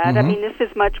said, Brad. Mm-hmm. I mean, this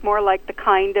is much more like the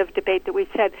kind of debate that we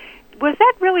said. Was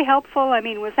that really helpful? I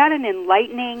mean, was that an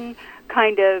enlightening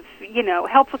kind of,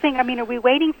 helpful thing? I mean, are we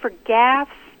waiting for gaffes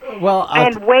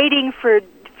and waiting for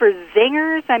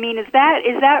zingers? I mean, is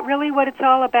that really what it's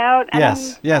all about?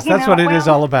 Yes, that's what it is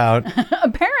all about.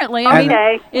 Apparently, I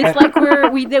mean, it's like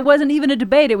there wasn't even a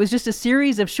debate. It was just a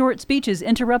series of short speeches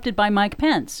interrupted by Mike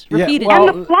Pence repeatedly. And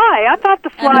the fly. I thought the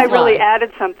fly really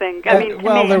added something. I mean,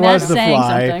 there was the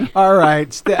fly. All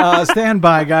right, stand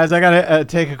by, guys. I got to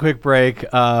take a quick break.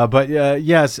 But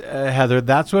yes, Heather,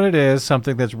 that's what it is.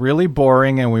 Something that's really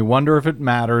boring, and we wonder if it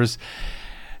matters.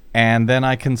 And then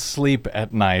I can sleep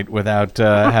at night without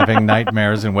having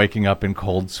nightmares and waking up in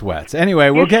cold sweats. Anyway,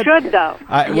 you should, though.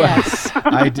 Yes.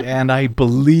 I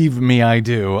believe me, I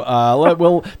do.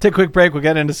 We'll take a quick break. We'll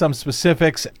get into some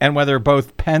specifics and whether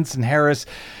both Pence and Harris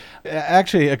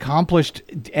actually accomplished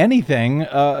anything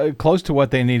close to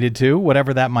what they needed to,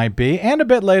 whatever that might be. And a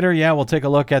bit later, we'll take a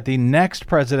look at the next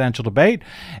presidential debate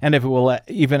and if it will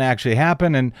even actually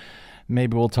happen. And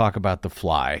maybe we'll talk about the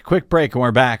fly. Quick break, and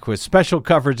we're back with special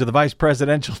coverage of the vice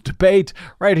presidential debate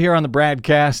right here on the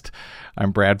BradCast.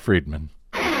 I'm Brad Friedman.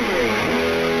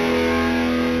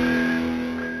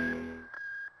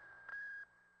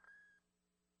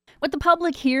 What the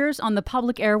public hears on the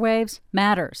public airwaves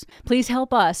matters. Please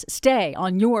help us stay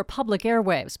on your public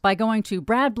airwaves by going to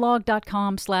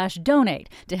bradblog.com/donate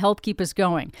to help keep us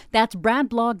going. That's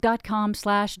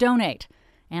bradblog.com/donate.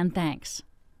 And thanks.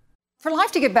 For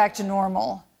life to get back to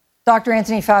normal, Dr.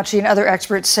 Anthony Fauci and other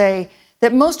experts say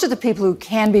that most of the people who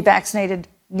can be vaccinated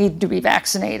need to be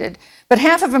vaccinated. But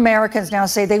half of Americans now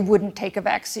say they wouldn't take a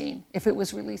vaccine if it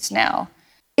was released now.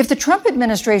 If the Trump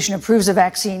administration approves a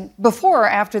vaccine before or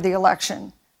after the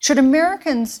election, should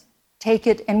Americans take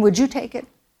it, and would you take it?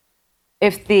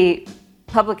 If the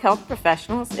public health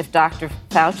professionals, if Dr.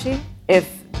 Fauci, if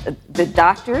the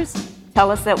doctors tell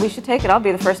us that we should take it, I'll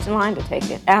be the first in line to take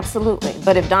it. Absolutely.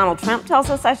 But if Donald Trump tells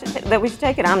us that we should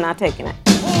take it, I'm not taking it.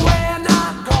 We're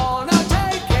not gonna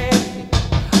take it.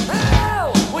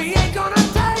 No, we ain't gonna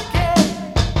take it.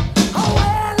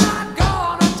 We're not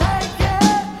gonna take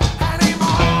it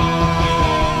anymore.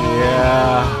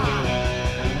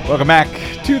 Yeah. Welcome back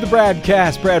to the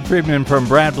BradCast. Brad Friedman from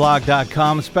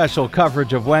BradBlog.com. Special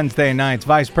coverage of Wednesday night's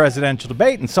vice presidential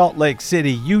debate in Salt Lake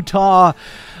City, Utah.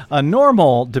 A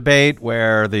normal debate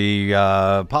where the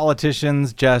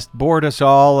politicians just bored us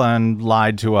all and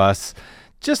lied to us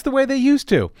just the way they used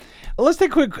to. Let's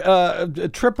take a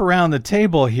quick trip around the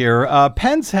table here.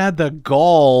 Pence had the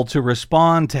gall to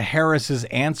respond to Harris's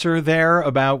answer there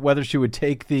about whether she would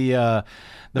take the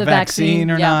vaccine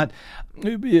or not,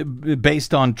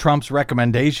 based on Trump's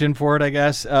recommendation for it, I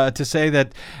guess, to say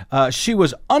that she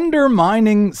was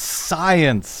undermining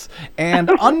science and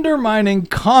undermining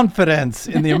confidence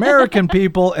in the American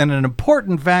people in an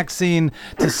important vaccine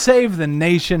to save the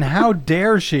nation. How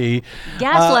dare she?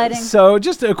 Gaslighting. So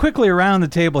just quickly around the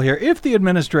table here, if the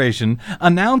administration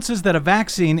announces that a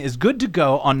vaccine is good to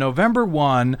go on November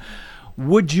 1,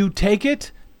 would you take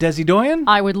it, Desi Doyen?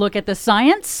 I would look at the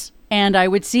science, and I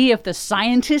would see if the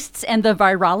scientists and the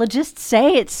virologists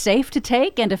say it's safe to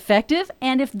take and effective,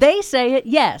 and if they say it,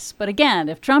 yes. But again,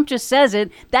 if Trump just says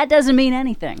it, that doesn't mean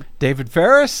anything. David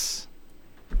Faris?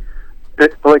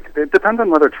 It depends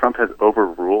on whether Trump has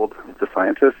overruled the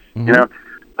scientists,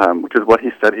 which is what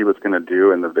he said he was going to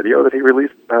do in the video that he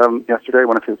released yesterday,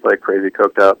 one of his crazy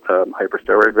coked out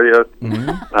hypersteroid videos,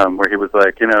 where he was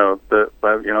like,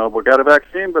 we got a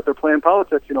vaccine, but they're playing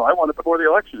politics. I want it before the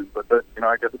election, but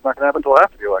I guess it's not going to happen until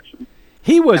after the election.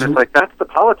 And it's that's the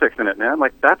politics in it, man.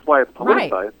 That's why it's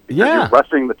politicized. Right. Because you're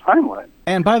rushing the timeline.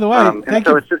 And by the way, thank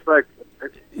you. It's just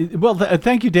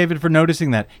thank you, David, for noticing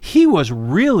that. He was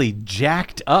really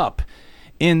jacked up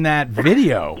in that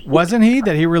video, wasn't he?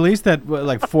 That he released that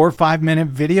 4 or 5 minute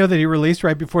video that he released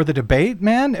right before the debate,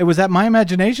 man? Was that my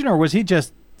imagination, or was he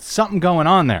just something going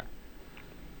on there?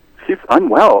 He's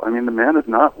unwell. I mean, the man is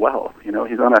not well. He's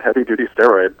on a heavy duty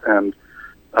steroid, and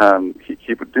he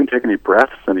didn't take any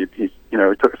breaths, and he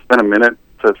spent a minute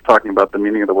just talking about the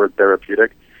meaning of the word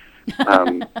therapeutic. I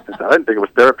didn't think it was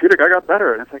therapeutic. I got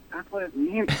better, and it's that's what it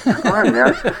means. Come on,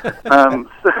 man. I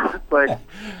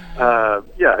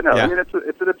mean,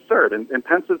 it's an absurd, and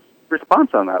Pence's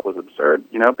response on that was absurd.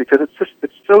 Because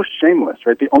it's so shameless,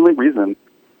 right? The only reason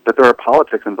that there are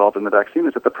politics involved in the vaccine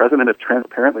is that the president is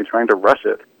transparently trying to rush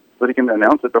it so that he can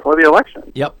announce it before the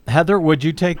election. Yep. Heather, would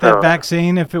you take that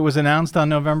vaccine if it was announced on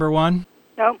November 1?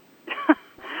 No.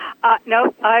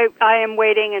 No, I am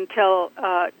waiting until,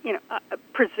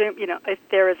 presume, if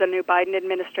there is a new Biden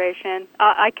administration,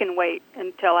 I can wait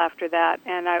until after that.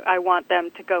 And I want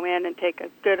them to go in and take a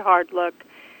good hard look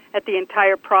at the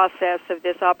entire process of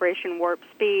this Operation Warp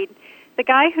Speed. The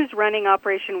guy who's running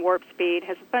Operation Warp Speed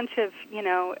has a bunch of,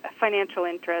 financial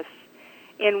interests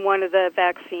in one of the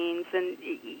vaccines. And,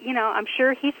 I'm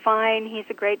sure he's fine. He's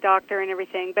a great doctor and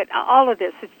everything. But all of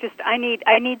this, it's just, I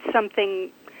need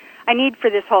something. I need for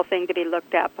this whole thing to be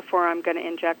looked at before I'm going to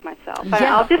inject myself.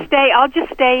 Yeah. I'll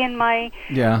just stay in my,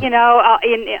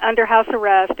 under house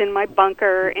arrest in my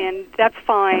bunker, and that's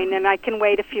fine. And I can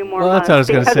wait a few more months. That's what I was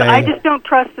going to say. I just don't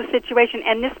trust the situation,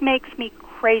 and this makes me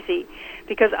crazy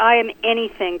because I am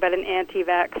anything but an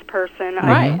anti-vax person.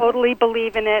 Right. I totally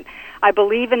believe in it. I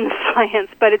believe in the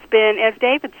science, but it's been, as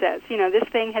David says, this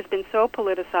thing has been so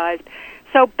politicized,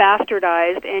 so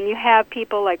bastardized, and you have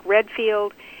people like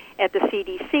Redfield at the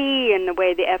CDC and the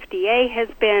way the FDA has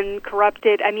been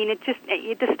corrupted. I mean,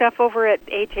 the stuff over at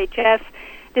HHS,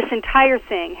 this entire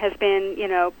thing has been,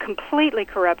 completely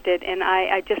corrupted, and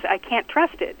I can't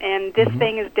trust it. And this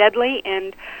thing is deadly,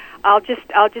 and I'll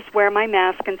just wear my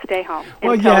mask and stay home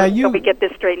until we get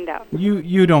this straightened out.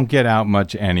 You don't get out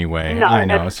much anyway. No, I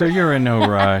know. So you're in no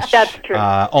rush. That's true.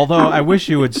 Although I wish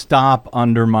you would stop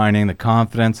undermining the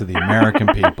confidence of the American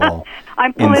people.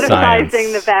 I'm in politicizing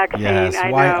science. the vaccine. Yes.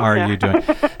 I Why know. are you doing?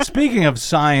 Speaking of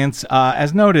science,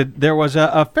 as noted, there was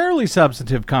a fairly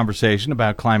substantive conversation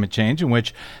about climate change in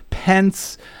which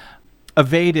Pence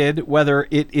evaded whether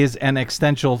it is an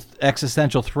existential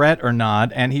threat or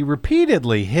not, and he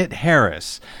repeatedly hit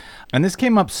Harris. And this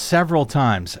came up several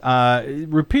times.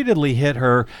 Repeatedly hit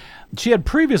her. She had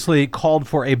previously called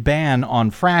for a ban on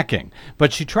fracking,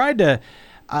 but she tried to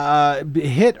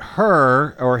hit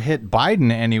her, or hit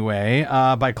Biden anyway,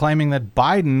 by claiming that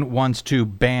Biden wants to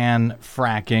ban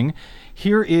fracking.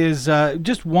 Here is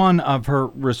just one of her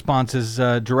responses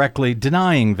directly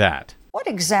denying that. What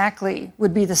exactly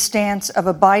would be the stance of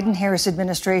a Biden-Harris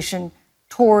administration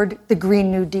toward the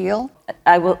Green New Deal?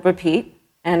 I will repeat,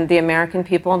 and the American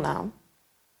people know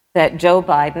that Joe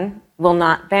Biden will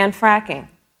not ban fracking.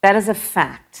 That is a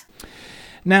fact.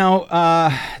 Now,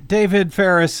 David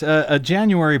Faris, a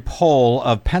January poll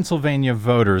of Pennsylvania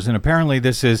voters, and apparently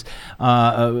this is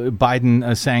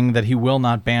Biden saying that he will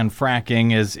not ban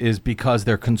fracking is because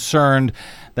they're concerned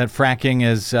that fracking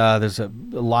is, there's a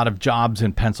lot of jobs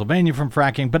in Pennsylvania from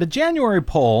fracking. But a January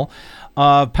poll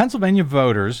of Pennsylvania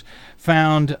voters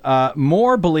found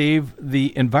more believe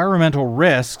the environmental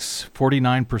risks,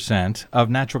 49%, of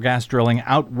natural gas drilling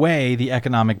outweigh the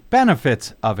economic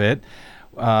benefits of it.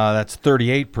 That's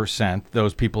 38%,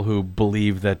 those people who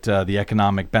believe that the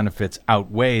economic benefits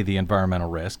outweigh the environmental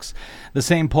risks. The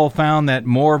same poll found that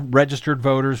more registered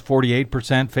voters,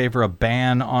 48%, favor a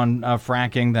ban on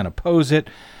fracking than oppose it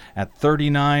at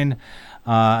 39%.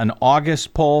 An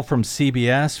August poll from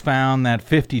CBS found that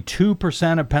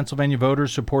 52% of Pennsylvania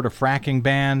voters support a fracking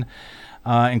ban,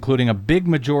 including a big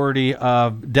majority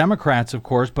of Democrats, of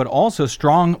course, but also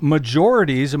strong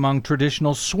majorities among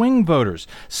traditional swing voters.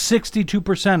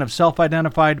 62% of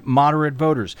self-identified moderate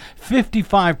voters,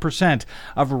 55%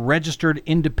 of registered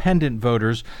independent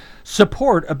voters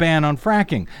support a ban on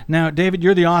fracking. Now, David,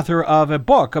 you're the author of a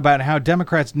book about how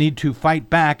Democrats need to fight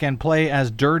back and play as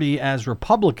dirty as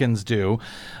Republicans do.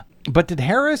 But did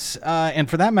Harris, and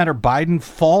for that matter, Biden,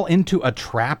 fall into a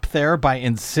trap there by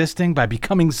insisting, by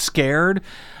becoming scared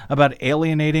about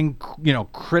alienating,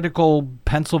 critical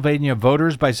Pennsylvania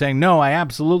voters by saying, no, I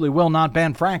absolutely will not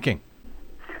ban fracking?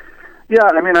 Yeah,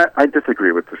 I mean, I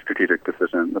disagree with the strategic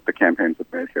decision that the campaigns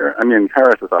have made here. I mean,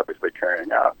 Harris is obviously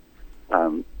carrying out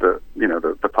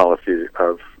the policy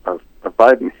of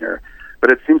Biden here.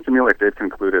 But it seems to me like they've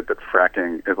concluded that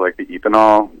fracking is like the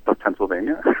ethanol of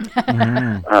Pennsylvania,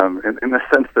 in the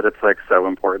sense that it's like so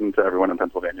important to everyone in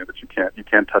Pennsylvania that you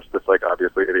can't touch this like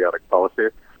obviously idiotic policy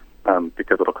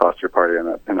because it'll cost your party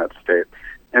in that state.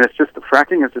 And it's just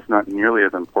fracking is just not nearly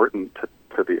as important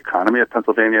to the economy of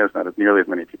Pennsylvania. There's not as nearly as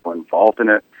many people involved in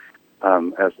it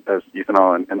as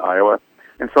ethanol in Iowa.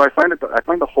 And so I find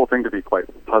the whole thing to be quite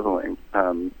puzzling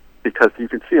because you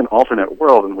can see an alternate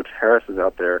world in which Harris is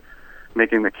out there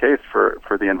making the case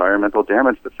for the environmental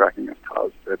damage that fracking has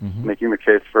caused. It's making the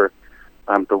case for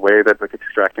the way that like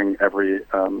extracting every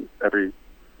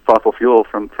fossil fuel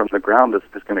from the ground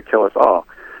is going to kill us all.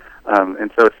 And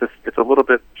so it's a little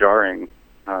bit jarring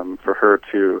for her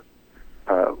to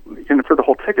for the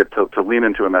whole ticket to lean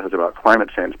into a message about climate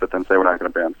change, but then say we're not going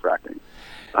to ban fracking.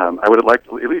 I would like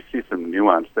to at least see some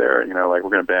nuance there. Like we're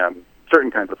going to ban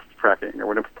certain kinds of fracking, or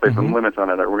we're going to place some limits on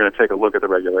it, or we're going to take a look at the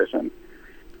regulation.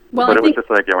 Well, but it was just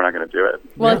like, yeah, we're not going to do it.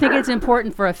 Well, I think it's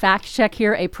important for a fact check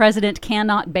here. A president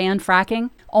cannot ban fracking.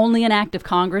 Only an act of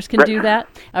Congress can do that.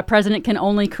 A president can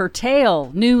only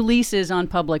curtail new leases on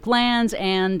public lands,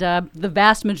 and the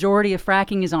vast majority of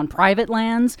fracking is on private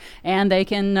lands. And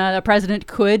a president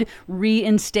could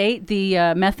reinstate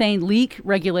the methane leak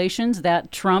regulations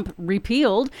that Trump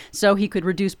repealed, so he could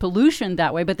reduce pollution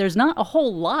that way. But there's not a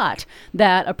whole lot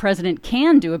that a president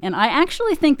can do. And I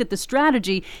actually think that the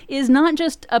strategy is not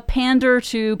just a pander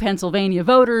to Pennsylvania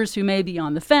voters who may be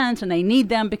on the fence, and they need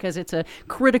them because it's a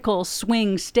critical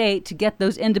swing state to get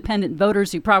those independent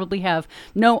voters who probably have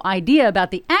no idea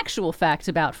about the actual facts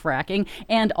about fracking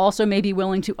and also may be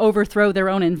willing to overthrow their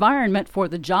own environment for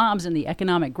the jobs and the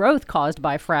economic growth caused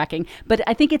by fracking. But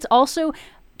I think it's also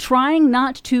trying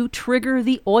not to trigger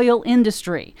the oil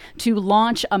industry to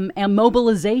launch a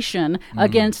mobilization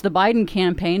against the Biden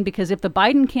campaign, because if the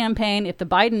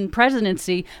Biden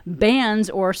presidency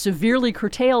bans or severely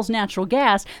curtails natural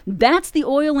gas, that's the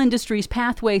oil industry's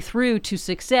pathway through to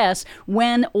success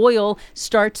when oil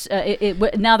starts,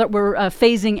 now that we're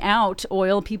phasing out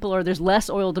oil, there's less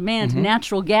oil demand,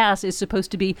 natural gas is supposed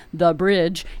to be the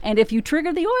bridge. And if you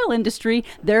trigger the oil industry,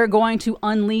 they're going to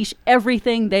unleash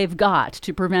everything they've got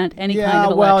to prevent any kind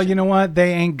of election. Well, you know what?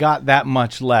 They ain't got that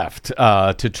much left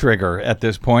to trigger at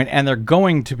this point, and they're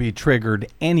going to be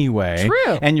triggered anyway.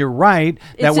 True. And you're right.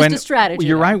 It's just a strategy.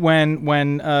 You're right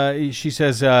when she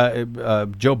says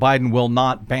Joe Biden will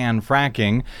not ban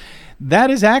fracking.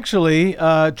 That is actually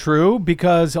true,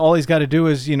 because all he's got to do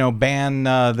is, ban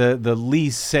the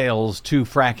lease sales to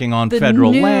fracking on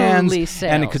federal lands, lease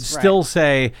sales, and it could still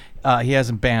say he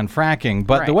hasn't banned fracking.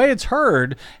 But the way it's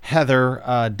heard,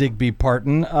 Heather Digby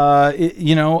Parton,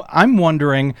 I'm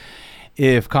wondering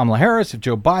if Kamala Harris, if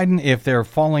Joe Biden, if they're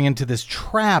falling into this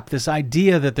trap, this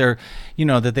idea that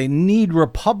that they need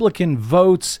Republican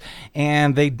votes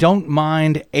and they don't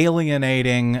mind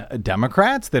alienating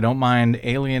Democrats, they don't mind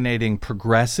alienating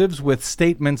progressives with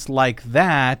statements like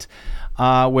that.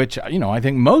 which, I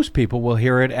think most people will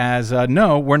hear it as,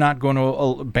 no, we're not going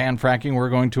to ban fracking. We're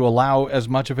going to allow as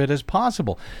much of it as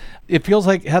possible. It feels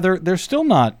like, Heather, they're still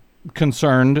not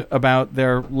concerned about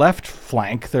their left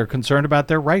flank. They're concerned about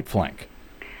their right flank.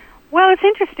 Well, it's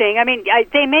interesting. I mean,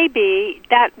 they may be.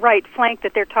 That right flank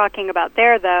that they're talking about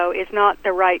there, though, is not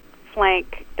the right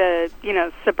flank, the,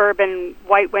 suburban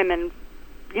white women,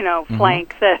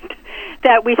 flank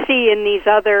that we see in these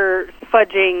other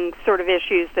fudging sort of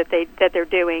issues that they're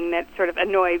doing that sort of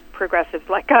annoy progressives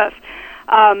like us.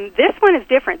 This one is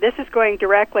different. This is going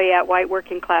directly at white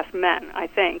working class men, I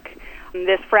think.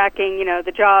 This fracking,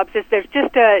 the jobs, there's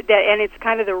just and it's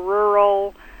kind of the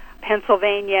rural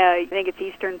Pennsylvania, I think it's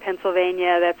eastern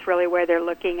Pennsylvania, that's really where they're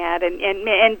looking at. And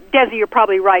Desi, you're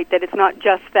probably right that it's not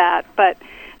just that, but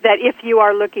that if you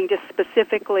are looking just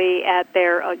specifically at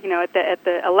their, at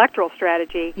the electoral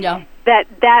strategy,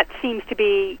 that seems to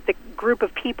be the group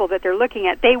of people that they're looking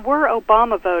at. They were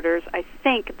Obama voters. I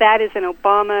think that is an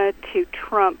Obama to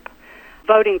Trump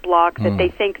voting bloc that they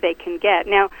think they can get.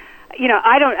 Now,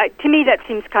 to me that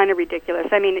seems kind of ridiculous.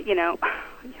 I mean,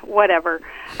 whatever.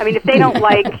 I mean, if they don't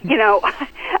like,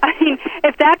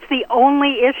 if that's the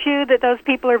only issue that those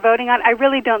people are voting on, I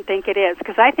really don't think it is,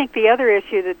 because I think the other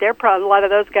issue that a lot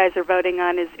of those guys are voting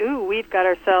on is, we've got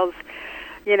ourselves,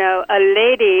 a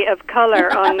lady of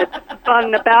color on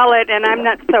the ballot, and I'm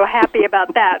not so happy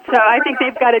about that. So I think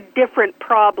they've got a different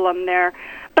problem there.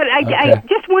 But I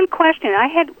just one question. I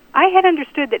had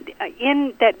understood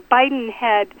that Biden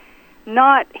had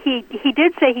not, he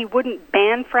did say he wouldn't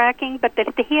ban fracking, but that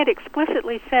he had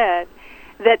explicitly said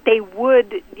that they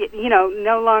would,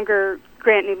 no longer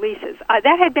grant new leases.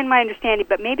 That had been my understanding,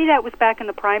 but maybe that was back in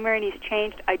the primary and he's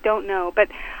changed. I don't know, but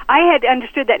I had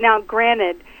understood that. Now,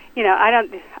 granted,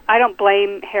 I don't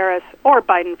blame Harris or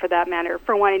Biden, for that matter,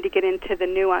 for wanting to get into the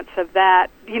nuance of that,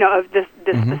 of the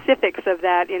specifics of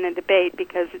that in a debate,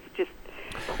 because it's just,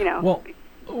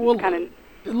 kind of.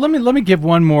 Let me give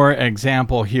one more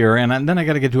example here, and then I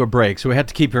got to get to a break, so we have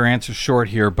to keep your answers short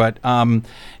here. But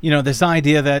this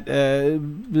idea that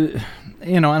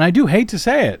and I do hate to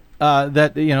say it,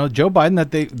 that Joe Biden,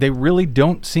 that they really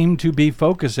don't seem to be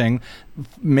focusing.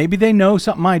 Maybe they know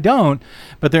something I don't,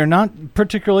 but they're not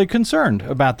particularly concerned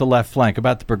about the left flank,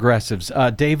 about the progressives.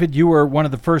 David, you were one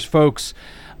of the first folks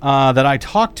that I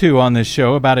talked to on this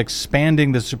show about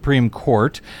expanding the Supreme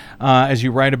Court, as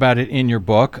you write about it in your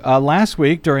book. Last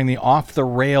week, during the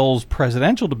off-the-rails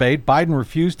presidential debate, Biden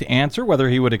refused to answer whether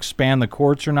he would expand the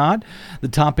courts or not. The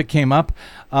topic came up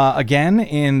again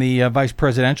in the vice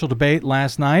presidential debate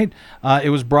last night. It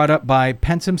was brought up by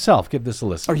Pence himself. Give this a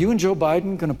listen. Are you and Joe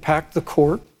Biden going to pack the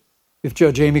court if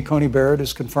Judge Amy Coney Barrett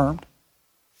is confirmed?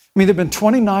 I mean, there have been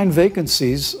 29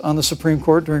 vacancies on the Supreme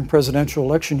Court during presidential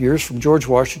election years, from George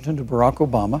Washington to Barack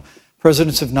Obama.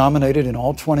 Presidents have nominated in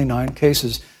all 29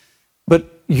 cases.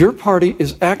 But your party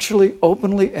is actually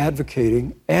openly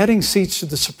advocating adding seats to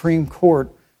the Supreme Court,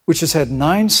 which has had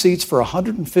 9 seats for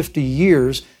 150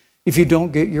 years, if you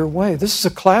don't get your way. This is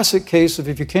a classic case of,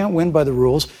 if you can't win by the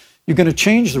rules, you're going to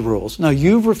change the rules. Now,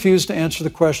 you've refused to answer the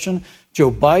question.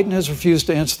 Joe Biden has refused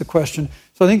to answer the question.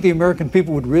 So I think the American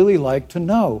people would really like to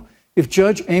know, if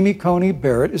Judge Amy Coney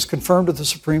Barrett is confirmed to the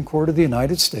Supreme Court of the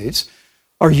United States,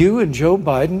 are you and Joe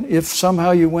Biden, if somehow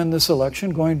you win this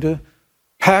election, going to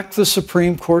pack the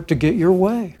Supreme Court to get your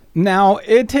way? Now,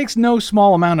 it takes no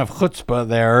small amount of chutzpah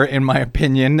there, in my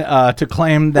opinion, to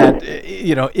claim that,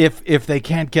 if they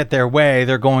can't get their way,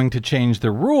 they're going to change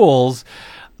the rules,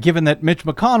 given that Mitch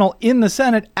McConnell in the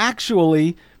Senate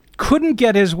actually couldn't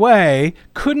get his way,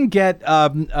 couldn't get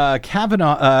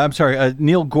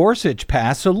Neil Gorsuch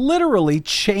passed, so literally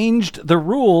changed the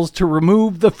rules to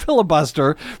remove the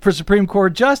filibuster for Supreme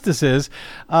Court justices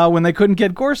when they couldn't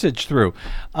get Gorsuch through.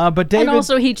 But David, and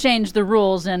also he changed the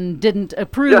rules and didn't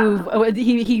approve. Yeah.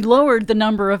 He lowered the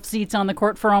number of seats on the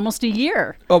court for almost a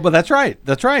year. Oh, but that's right.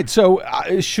 That's right. So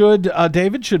should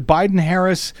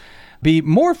Biden-Harris be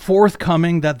more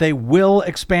forthcoming that they will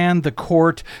expand the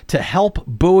court to help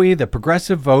buoy the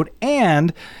progressive vote,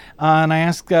 and I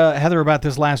asked Heather about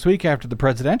this last week after the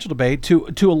presidential debate,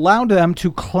 to allow them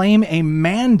to claim a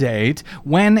mandate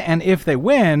when and if they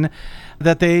win,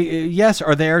 that they,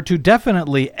 are there to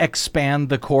definitely expand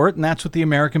the court, and that's what the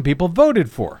American people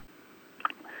voted for.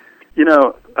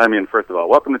 First of all,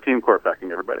 welcome to Team Court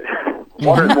Packing, everybody.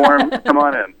 Water's warm, come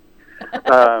on in.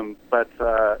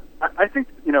 I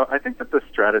think that the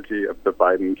strategy of the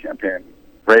Biden campaign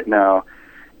right now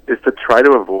is to try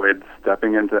to avoid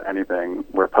stepping into anything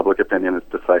where public opinion is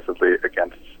decisively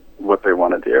against what they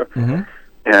want to do. Mm-hmm.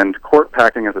 And court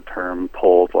packing as a term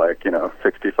polls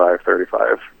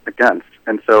 65-35 against.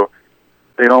 And so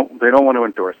they don't want to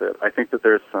endorse it. I think that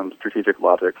there's some strategic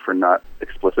logic for not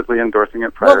explicitly endorsing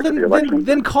it prior to the election.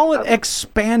 Then call it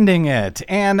expanding it.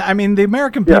 And I mean, the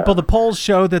American people, the polls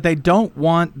show that they don't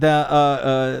want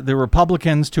the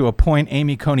Republicans to appoint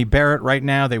Amy Coney Barrett right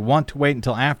now. They want to wait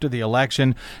until after the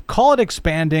election. Call it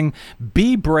expanding.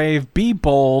 Be brave. Be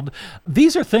bold.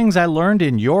 These are things I learned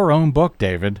in your own book,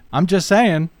 David. I'm just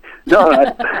saying.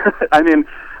 No, I mean,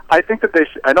 I think that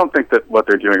I don't think that what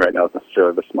they're doing right now is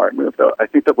necessarily the smart move, though. I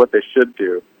think that what they should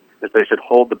do is they should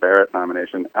hold the Barrett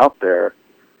nomination out there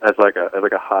as like a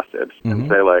hostage and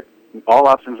say, like, all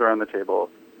options are on the table.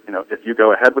 You know, if you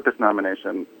go ahead with this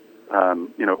nomination,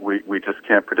 you know, we just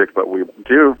can't predict what we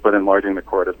do, but enlarging the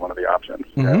court is one of the options.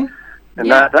 You know?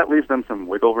 And that leaves them some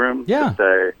wiggle room to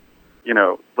say, you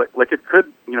know, like it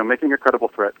could, you know, making a credible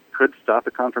threat could stop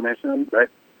a confirmation, right,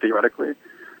 theoretically.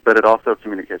 But it also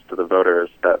communicates to the voters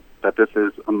that this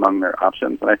is among their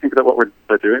options. And I think that what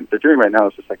they're doing right now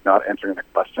is just like not answering the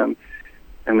question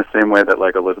in the same way that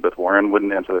like Elizabeth Warren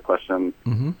wouldn't answer the question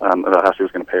about how she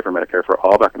was going to pay for Medicare for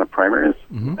all back in the primaries.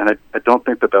 And I don't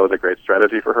think that was a great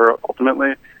strategy for her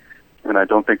ultimately. And I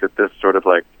don't think that this sort of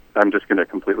like, I'm just going to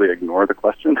completely ignore the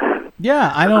question.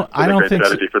 Yeah, I don't think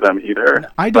strategy for them either.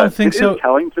 I don't think so. It is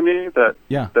telling to me that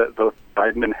both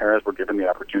Biden and Harris were given the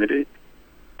opportunity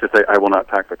to say, I will not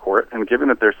pack the court. And given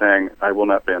that they're saying, I will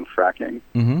not ban fracking,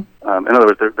 in other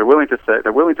words, they're willing to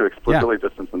explicitly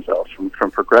distance themselves from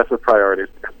progressive priorities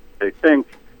because they think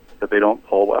that they don't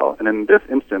poll well. And in this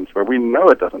instance, where we know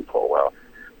it doesn't poll well,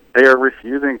 they are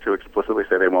refusing to explicitly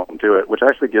say they won't do it, which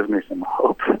actually gives me some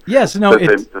hope. Yes, no,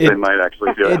 they might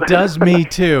actually do it. It does me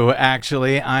too,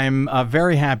 actually. I'm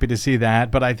very happy to see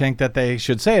that, but I think that they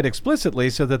should say it explicitly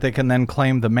so that they can then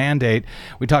claim the mandate.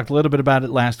 We talked a little bit about it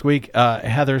last week,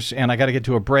 Heather's, and I got to get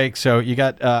to a break. So you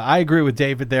got, I agree with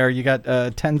David there. You got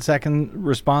a 10-second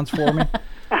response for me?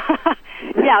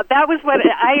 Yeah, that was what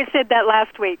I said that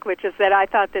last week, which is that I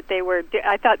thought that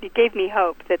I thought it gave me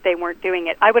hope that they weren't doing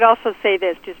it. I would also say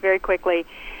this, just very quickly,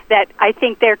 that I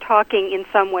think they're talking in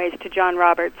some ways to John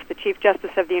Roberts, the Chief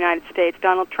Justice of the United States.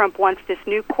 Donald Trump wants this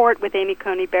new court with Amy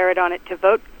Coney Barrett on it to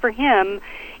vote for him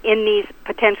in these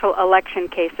potential election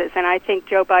cases. And I think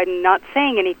Joe Biden not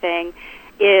saying anything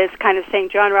is kind of saying,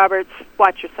 John Roberts,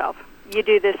 watch yourself. You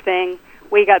do this thing.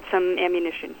 We got some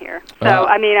ammunition here. So,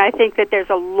 I mean, I think that there's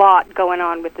a lot going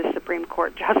on with the Supreme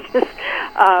Court justice,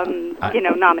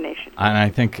 nomination. And I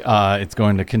think it's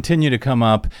going to continue to come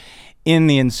up in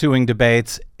the ensuing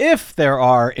debates. If there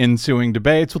are ensuing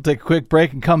debates, we'll take a quick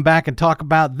break and come back and talk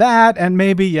about that and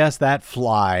maybe, yes, that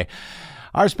fly.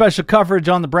 Our special coverage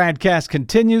on the BradCast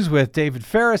continues with David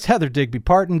Faris, Heather Digby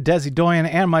Parton, Desi Doyen,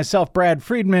 and myself, Brad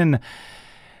Friedman.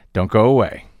 Don't go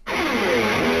away.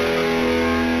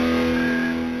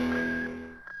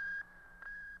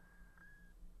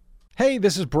 Hey,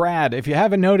 this is Brad. If you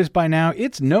haven't noticed by now,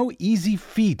 it's no easy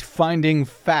feat finding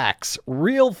facts,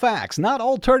 real facts, not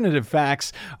alternative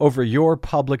facts, over your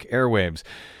public airwaves.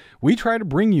 We try to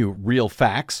bring you real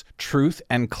facts, truth,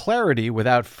 and clarity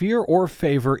without fear or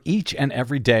favor each and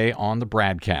every day on the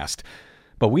BradCast.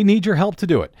 But we need your help to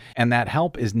do it, and that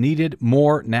help is needed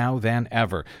more now than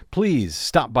ever. Please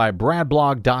stop by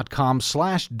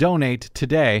bradblog.com/donate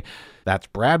today. That's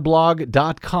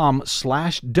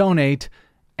bradblog.com/donate.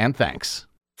 And thanks.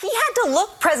 He had to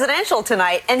look presidential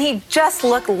tonight, and he just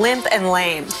looked limp and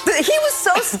lame. He was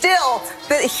so still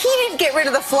that he didn't get rid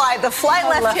of the fly. The fly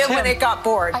left him when it got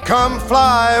bored. Come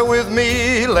fly with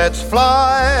me, let's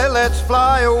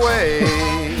fly away.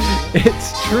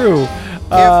 It's true.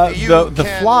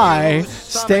 The fly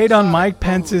stayed on Mike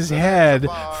Pence's head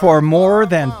for more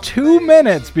than 2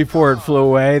 minutes before it flew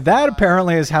away. That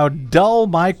apparently is how dull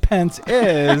Mike Pence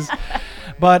is.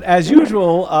 But as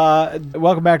usual,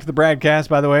 welcome back to the BradCast,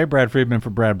 by the way. Brad Friedman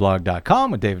from BradBlog.com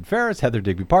with David Faris, Heather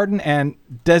Digby Parton, and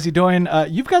Desi Doyen.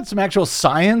 You've got some actual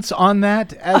science on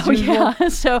that, as usual. Yeah.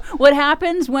 So what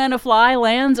happens when a fly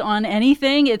lands on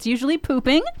anything? It's usually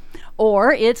pooping,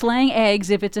 or it's laying eggs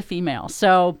if it's a female.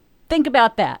 So think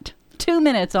about that. 2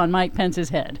 minutes on Mike Pence's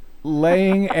head.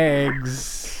 Laying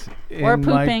eggs or in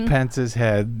pooping. Mike Pence's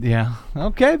head. Yeah.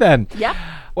 Okay, then. Yeah.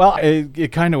 Well,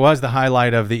 it kind of was the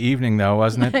highlight of the evening, though,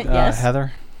 wasn't it, Yes.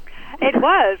 Heather? It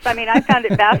was. I mean, I found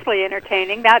it vastly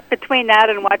entertaining. Between that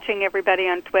and watching everybody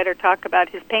on Twitter talk about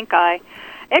his pink eye,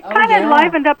 it kind of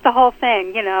livened up the whole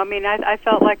thing. You know, I mean, I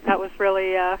felt like that was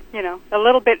really, a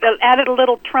little bit, added a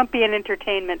little Trumpian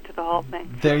entertainment to the whole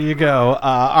thing. There you go.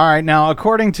 All right. Now,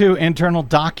 according to internal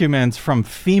documents from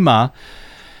FEMA,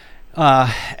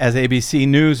 As ABC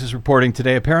News is reporting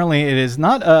today, apparently it is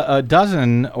not a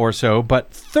dozen or so,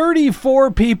 but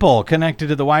 34 people connected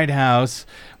to the White House,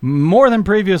 more than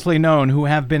previously known, who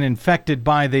have been infected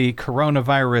by the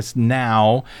coronavirus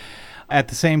now. At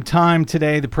the same time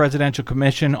today, the Presidential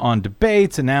Commission on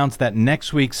Debates announced that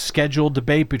next week's scheduled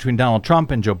debate between Donald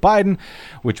Trump and Joe Biden,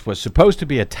 which was supposed to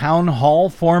be a town hall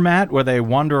format where they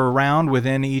wander around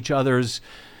within each other's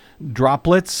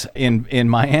droplets in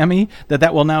Miami,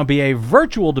 that will now be a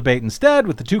virtual debate instead,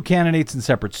 with the two candidates in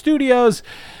separate studios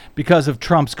because of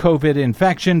Trump's COVID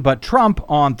infection. But Trump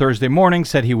on Thursday morning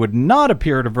said he would not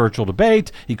appear at a virtual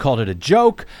debate. He called it a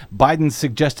joke. Biden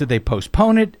suggested they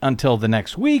postpone it until the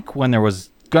next week when there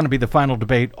was going to be the final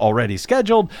debate already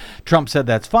scheduled. Trump said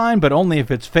that's fine, but only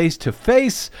if it's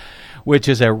face-to-face, which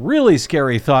is a really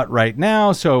scary thought right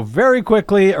now. So very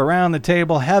quickly around the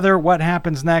table, Heather, what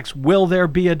happens next? Will there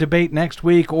be a debate next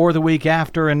week or the week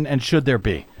after, and should there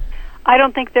be? I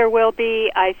don't think there will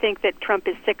be. I think that Trump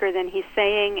is sicker than he's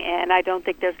saying, and I don't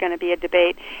think there's going to be a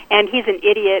debate. And he's an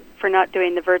idiot for not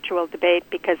doing the virtual debate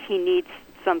because he needs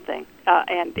something.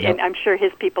 And I'm sure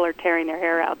his people are tearing their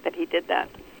hair out that he did that.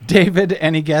 David,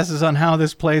 any guesses on how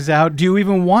this plays out? Do you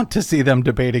even want to see them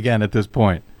debate again at this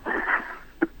point?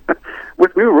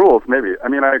 With new rules, maybe. I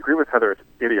mean, I agree with Heather. It's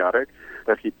idiotic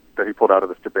that he pulled out of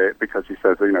this debate because he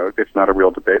says, it's not a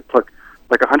real debate. Look,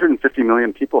 like 150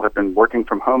 million people have been working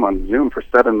from home on Zoom for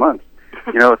 7 months.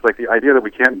 It's like the idea that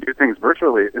we can't do things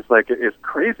virtually is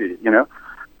crazy. He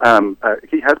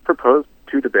has proposed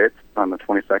 2 debates on the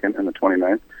 22nd and the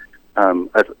 29th.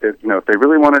 If they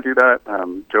really want to do that,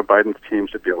 Joe Biden's team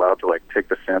should be allowed to take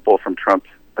the sample from Trump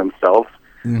themselves.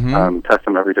 Test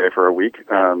them every day for a week,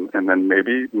 and then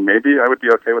maybe I would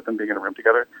be okay with them being in a room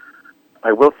together.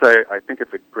 I will say I think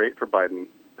it's great for Biden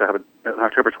to have an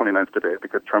October 29th debate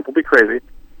because Trump will be crazy,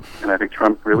 and I think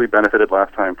Trump really benefited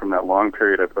last time from that long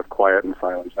period of quiet and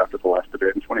silence after the last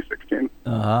debate in 2016.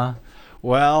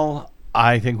 Well,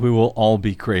 I think we will all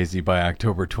be crazy by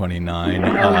October 29.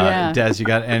 Yeah. Des, you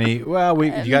got any? Well,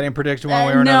 you got any prediction one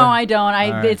way or another? No, I don't.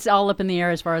 Right. It's all up in the air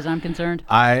as far as I'm concerned.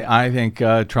 I think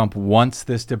Trump wants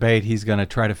this debate. He's going to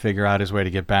try to figure out his way to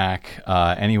get back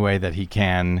any way that he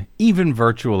can, even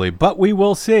virtually. But we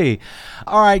will see.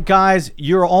 All right, guys,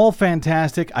 you're all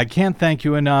fantastic. I can't thank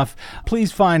you enough.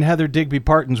 Please find Heather Digby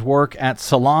Parton's work at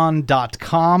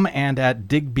salon.com and at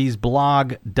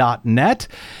digbysblog.net.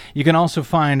 You can also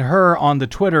find her on the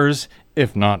Twitters,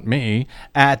 if not me,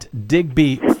 at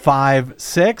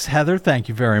Digby56. Heather, thank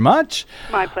you very much.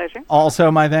 My pleasure. Also,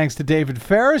 my thanks to David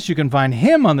Faris. You can find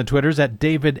him on the Twitters at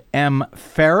David M.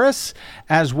 Faris,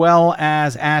 as well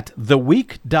as at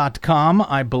theweek.com,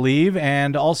 I believe,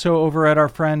 and also over at our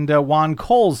friend Juan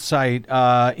Cole's site, is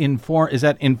that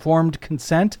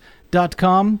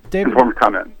informedconsent.com, David? Informed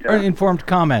comment. Yeah. Or informed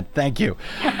comment. Thank you.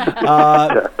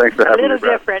 Yeah, thanks for having me, A little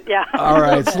Brad. different, yeah. All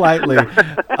right, slightly.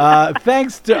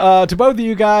 Thanks to both of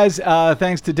you guys.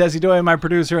 Thanks to Desi Doyen, my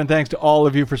producer, and thanks to all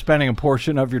of you for spending a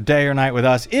portion of your day or night with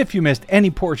us. If you missed any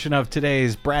portion of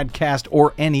today's BradCast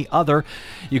or any other,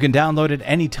 you can download it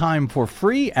anytime for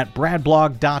free at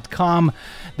bradblog.com.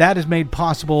 That is made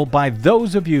possible by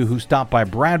those of you who stop by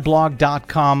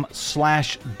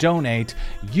bradblog.com/donate.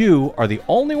 You are the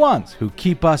only ones who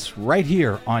keep us right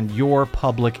here on your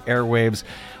public airwaves.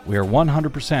 We are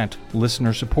 100%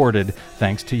 listener supported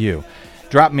thanks to you.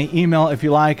 Drop me email if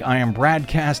you like. I am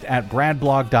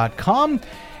bradcast@bradblog.com.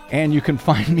 And you can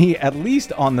find me at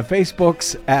least on the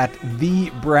Facebooks at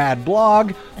The Brad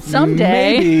Blog.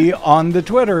 Someday. Maybe on the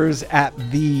Twitters at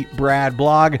The Brad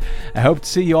Blog. I hope to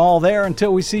see you all there.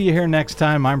 Until we see you here next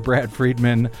time, I'm Brad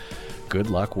Friedman.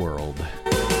 Good luck, world.